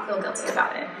 not feel guilty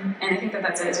about it. And I think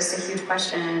that's just a huge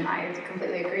question, and I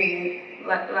completely agree.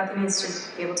 Latinx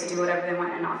should be able to do whatever they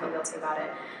want and not feel guilty about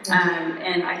it.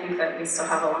 And I think that we still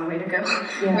have a long way to go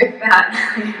with that.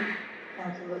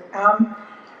 Absolutely.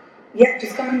 Yeah,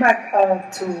 just coming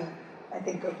back to, I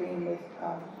think, agreeing with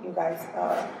you guys.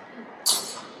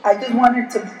 I just wanted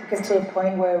to get to a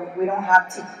point where we don't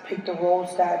have to pick the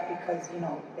roles that because,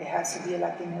 it has to be a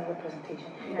Latino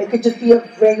representation. Yeah. It could just be a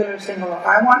regular single role.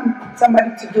 I want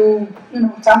somebody to do,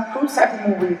 Tom Cruise type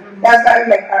of movie. That's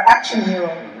like our action hero,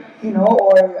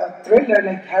 or a thriller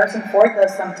like Harrison Ford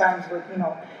does sometimes with,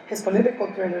 his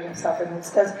political thrillers and stuff. And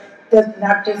it does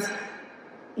not just,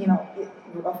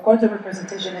 of course the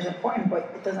representation is important,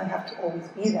 but it doesn't have to always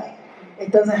be that. We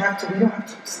don't have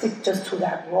to stick just to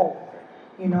that role.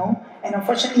 And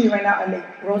unfortunately right now,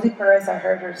 like Rosie Perez, I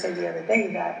heard her say the other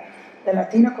day that the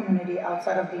Latino community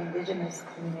outside of the indigenous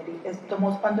community is the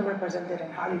most underrepresented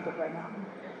in Hollywood right now.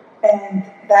 And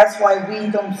that's why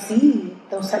we don't see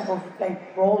those type of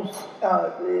roles,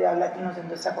 Latinos in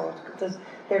those type of roles, because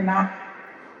they're not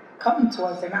coming to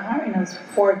us, they're not hiring us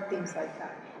for things like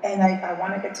that. And I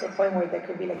want to get to a point where they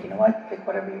could be like, pick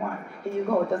whatever you want. Here you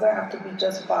go. It doesn't have to be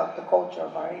just about the culture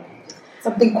of our age.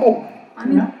 Something cool. I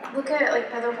mean, look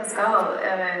at Pedro Pascal.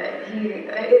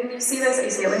 You see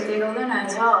it with Diego Luna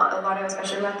as well. A lot of,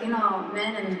 especially Latino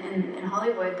men in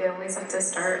Hollywood, they always have to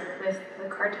start with the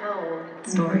cartel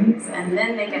stories, and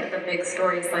then they get the big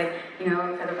stories like,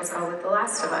 Pedro Pascal with The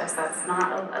Last of Us. That's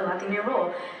not a Latino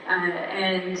role,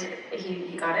 and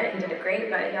he got it. He did it great,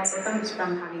 but he also comes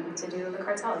from having to do the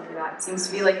cartel. That seems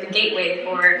to be like the gateway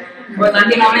for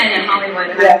Latino men in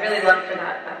Hollywood, and I really love for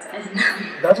that to end.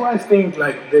 That's why I think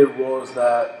the roles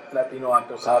that Latino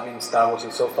actors have in Star Wars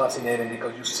is so fascinating,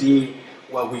 because you see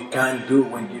what we can do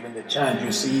when given the chance.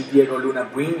 You see Diego Luna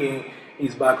bringing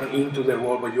his background into the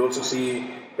role, but you also see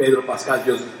Pedro Pascal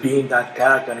just being that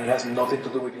character, and it has nothing to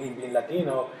do with him being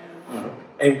Latino.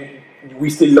 And we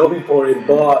still love him for it,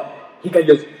 but he can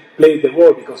just play the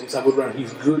role because he's a good runner,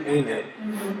 he's good in it.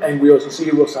 And we also see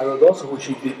Rosario Dawson, who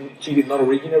she did not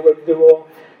originally work the role.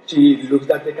 She looks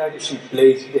at the character, she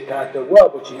plays the character well,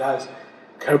 but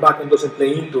her background doesn't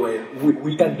play into it.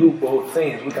 We can do both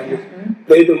things. We can just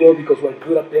play the role because we're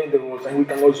good at playing the roles, and we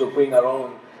can also bring our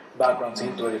own backgrounds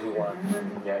into it if we want.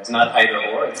 Yeah, it's not either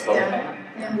or, it's both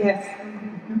and. Yes.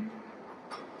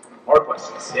 More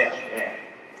questions? Yeah.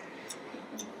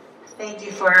 Thank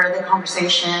you for the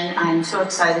conversation. I'm so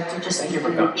excited to just be in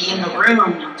the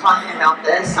room talking about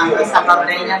this. I'm Lisa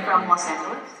Barreña from Los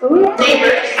Angeles.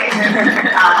 Neighbors.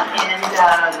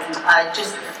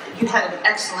 You had an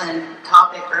excellent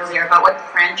topic earlier about what the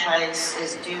franchise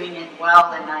is doing it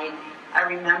well, and I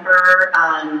remember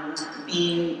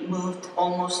being moved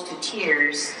almost to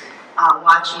tears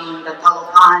watching the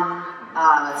Talopan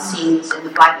scenes in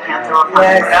the Black Panther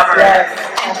Wakanda Forever.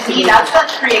 And to me,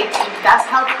 that's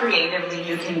how creatively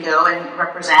you can go and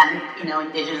represent,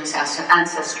 indigenous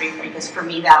ancestry, because for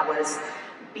me that was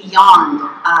beyond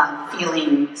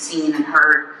feeling seen and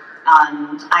heard.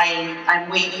 I'm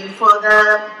waiting for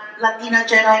the Latina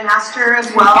Jedi Master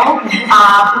as well,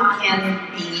 who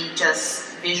can be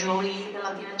just visually the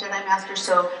Latina Jedi Master.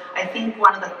 So I think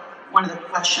one of the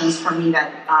questions for me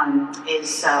that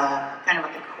is kind of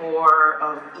at the core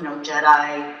of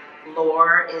Jedi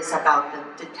lore is about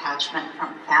the detachment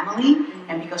from family,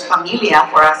 and because familia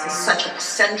for us is such a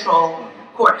central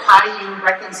core, how do you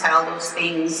reconcile those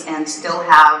things and still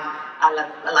have a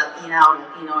Latina or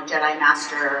Latino Jedi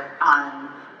Master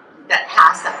that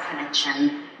has that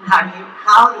connection? How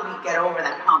do we get over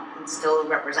that hump and still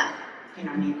represent? You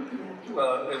know what I mean?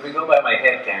 Well, if we go by my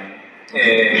headcanon,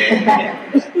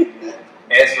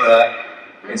 Ezra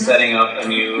is setting up a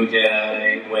new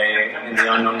Jedi way in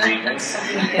the unknown regions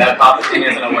that Palpatine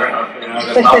isn't aware of.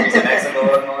 There's Palpatine's in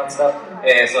Mexico and all that stuff.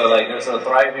 So there's a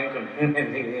thriving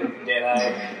community of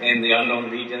Jedi in the unknown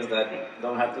regions that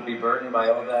don't have to be burdened by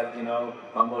all that,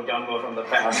 mumbo jumbo from the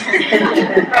past.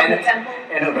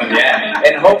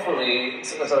 and hopefully,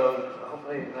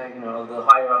 the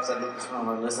higher ups at Lucasfilm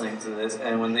are listening to this,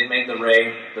 and when they make the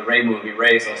Rey movie,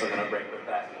 Rey's also going to break with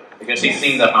that. Because she's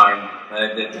seen the harm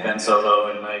that did to Ben Solo,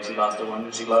 and she lost the one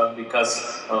that she loved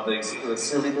because of these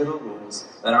silly little rules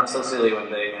that aren't so silly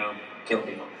when they, kill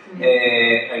people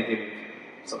and give you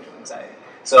social anxiety.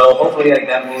 So hopefully, like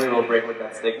that movie will break with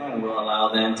that stigma and will allow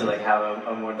them to like have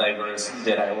a more diverse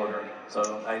Jedi Order.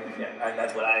 So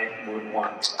that's what I would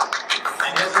want.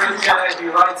 And you'll be Jedi if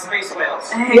you ride space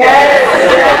whales. Yes!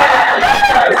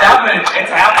 It's happening.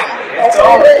 It's happening. It's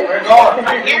going. We're going.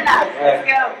 Let's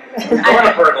go. We're going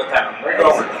to Burgle Town. We're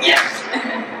going. Yes.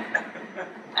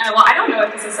 Well, I don't know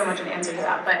if this is so much an answer to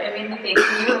that, but it made me think,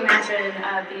 can you imagine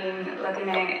being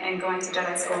Latina and going to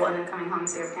Jedi school and then coming home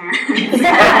to your parents?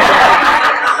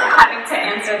 Having to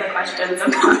answer the questions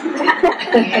about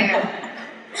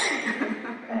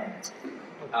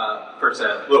that. First,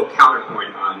 a little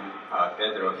counterpoint on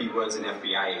Pedro. He was an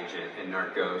FBI agent in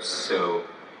Narcos, so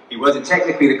he wasn't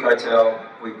technically the cartel.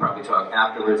 We can probably talk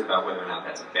afterwards about whether or not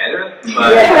that's better.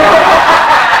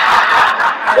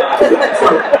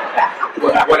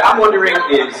 But what I'm wondering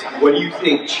is, what do you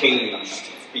think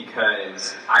changed?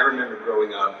 Because I remember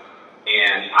growing up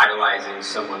and idolizing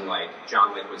someone like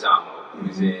John Leguizamo, who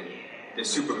was in the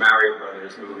Super Mario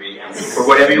Brothers movie, or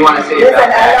whatever you want to say about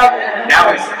that.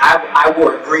 I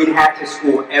wore a green hat to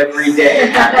school every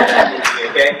day after that movie,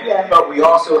 okay? Yeah. But we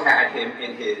also had him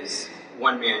in his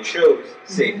one-man shows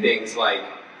say things like,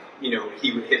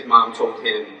 his mom told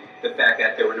him the fact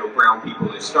that there were no brown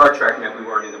people in Star Trek meant we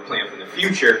weren't in the plan for the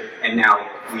future, and now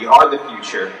we are the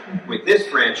future with this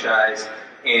franchise.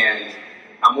 And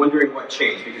I'm wondering what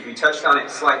changed, because we touched on it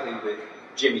slightly with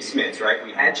Jimmy Smits, right?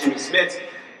 We had Jimmy Smits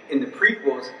in the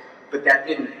prequels, but that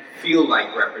didn't feel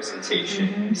like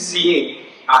representation. Seeing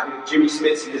Jimmy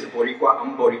Smits is Boricua,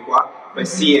 I'm Boricua, but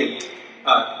seeing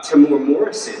Timur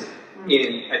Morrison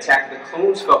in Attack of the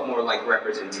Clones felt more like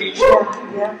representation,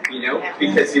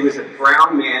 because he was a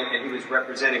brown man and he was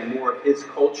representing more of his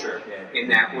culture in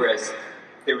that, whereas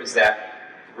there was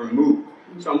that remove.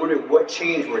 So I'm wondering what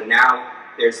changed where now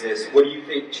there's this, what do you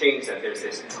think changed that there's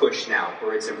this push now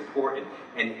where it's important,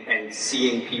 and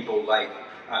seeing people like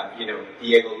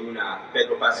Diego Luna,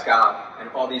 Pedro Pascal, and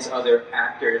all these other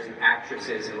actors and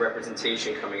actresses and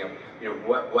representation coming up,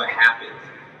 what happened?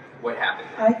 What happened?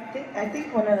 I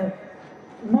think one of the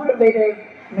the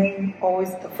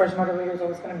first motivator is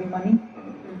always going to be money.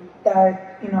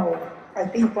 That, I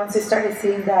think once they started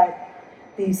seeing that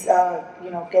these,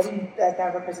 getting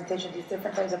that representation, these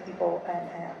different types of people and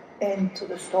into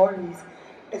the stories,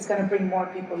 it's going to bring more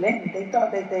people in. They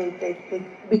thought that they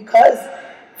because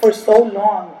for so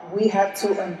long we had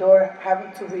to endure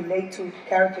having to relate to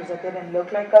characters that didn't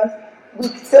look like us, we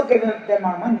still gave them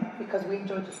our money because we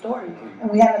enjoyed the story and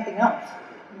we had nothing else.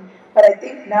 But I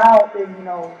think now,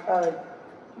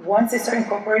 once they started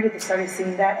incorporating, they started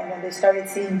seeing that, and then they started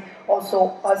seeing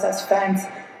also us as fans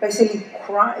basically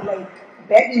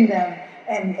begging them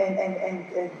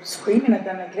and screaming at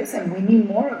them like, listen, we need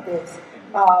more of this.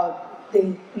 I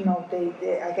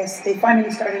guess they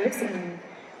finally started listening.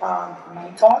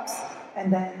 Money talks,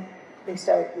 and then they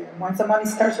start. Once the money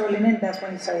starts rolling in, that's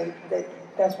when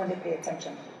they pay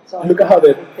attention. So look at how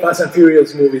the Fast and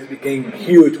Furious movies became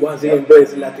huge once they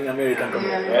embraced Latin American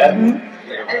community.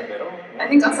 I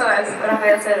think also, as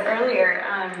Rafael said earlier,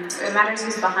 it matters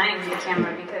who's behind the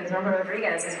camera, because Robert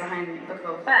Rodriguez is behind Book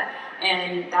of Boba Fett,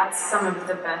 and that's some of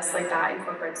the best, that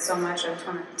incorporates so much of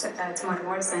Timur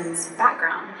Morrison's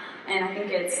background. And I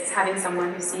think it's having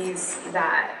someone who sees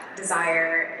that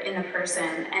desire in the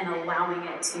person and allowing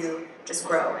it to just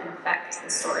grow and affect the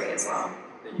story as well.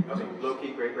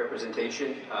 Low-key great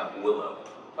representation, Willow.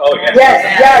 Oh, yeah.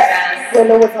 Yes.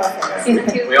 Willow was awesome. Season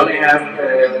 2. We only have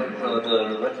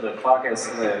the clock is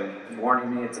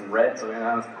warning me it's in red, so we're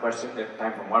gonna have question. We have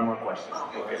time for one more question.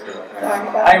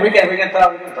 Okay. We can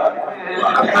talk.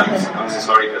 I'm so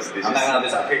sorry because this I'm not gonna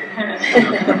disappear.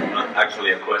 not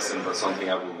actually a question, but something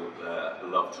I would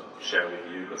love to share with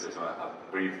you, because it's a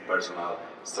brief personal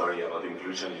story about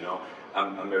inclusion.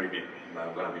 I'm going to be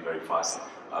very fast,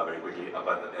 very quickly.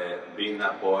 But being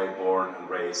a boy born and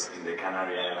raised in the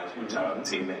Canary Islands, which are a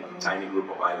tiny group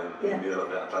of islands in the middle of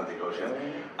the Atlantic Ocean,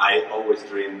 I always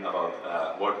dreamed about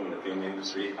working in the film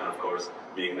industry and, of course,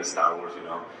 being in Star Wars.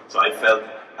 So I felt,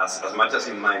 as much as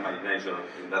in my imagination,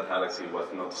 in that galaxy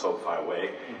was not so far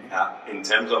away, in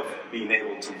terms of being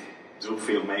able to do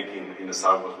filmmaking in the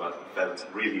Star Wars, but felt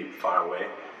really far away.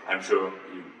 I'm sure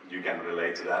you can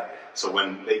relate to that. So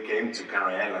when they came to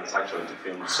Canary Islands actually to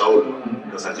film Solo,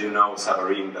 because as you know,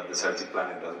 Savareen, that desertic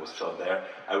planet that was shot there,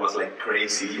 I was like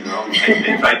crazy,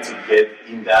 I tried to get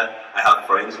in that. I have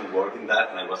friends who work in that,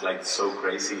 and I was like so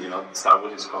crazy, Star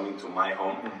Wars is coming to my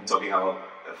home, talking about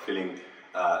feeling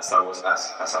Star Wars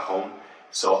as a home.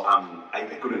 So I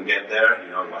couldn't get there,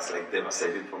 it was like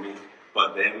devastated for me.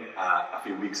 But then a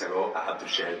few weeks ago, I had to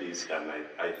share this, and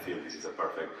I feel this is a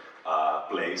perfect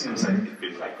place because it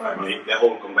feels like family. The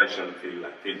whole convention feels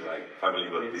like family,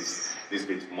 but this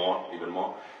bit more, even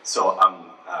more. So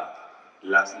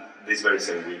this very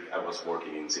same week, I was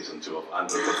working in season 2 of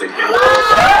Android, but they came to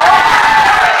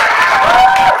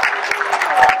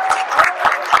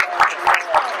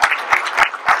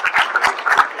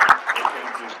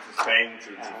Spain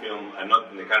to film, and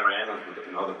not in the Canary Islands, but in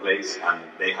another place, and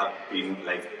they have been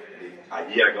like. A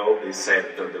year ago, they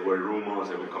said that there were rumors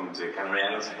they would come to the Canary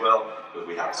Islands as well, but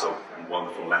we have so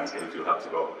wonderful landscapes, you have to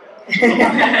go.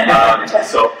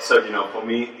 So you know, for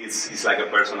me, it's like a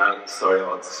personal story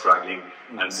about struggling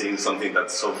and seeing something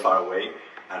that's so far away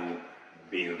and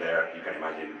being there. You can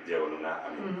imagine Diego Luna. I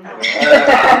mean,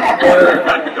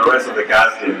 the rest of the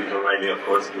cast, Nico Riley, of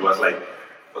course, it was like,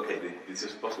 okay, this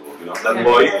is possible. You know, that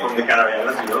boy from the Canary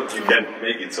Islands, you know, you can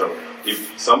make it. So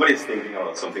if somebody's thinking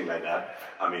about something like that,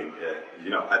 I mean, you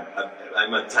know,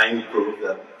 I'm a tiny proof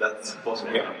that that's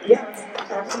possible. Yeah,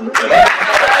 absolutely.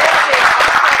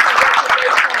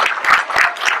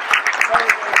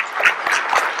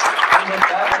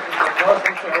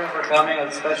 Thanks for coming.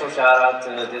 A special shout out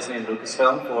to Disney and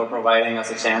Lucasfilm for providing us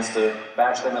a chance to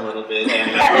bash them a little bit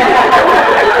and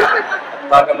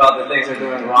talk about the things they're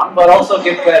doing wrong, but also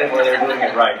give credit where they're doing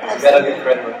it right. You gotta give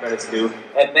credit where credit's due.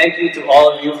 And thank you to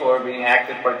all of you for being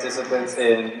active participants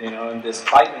in in this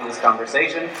fight, in this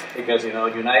conversation, because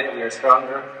united we are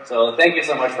stronger. So thank you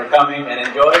so much for coming and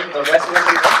enjoy the rest of the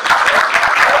evening.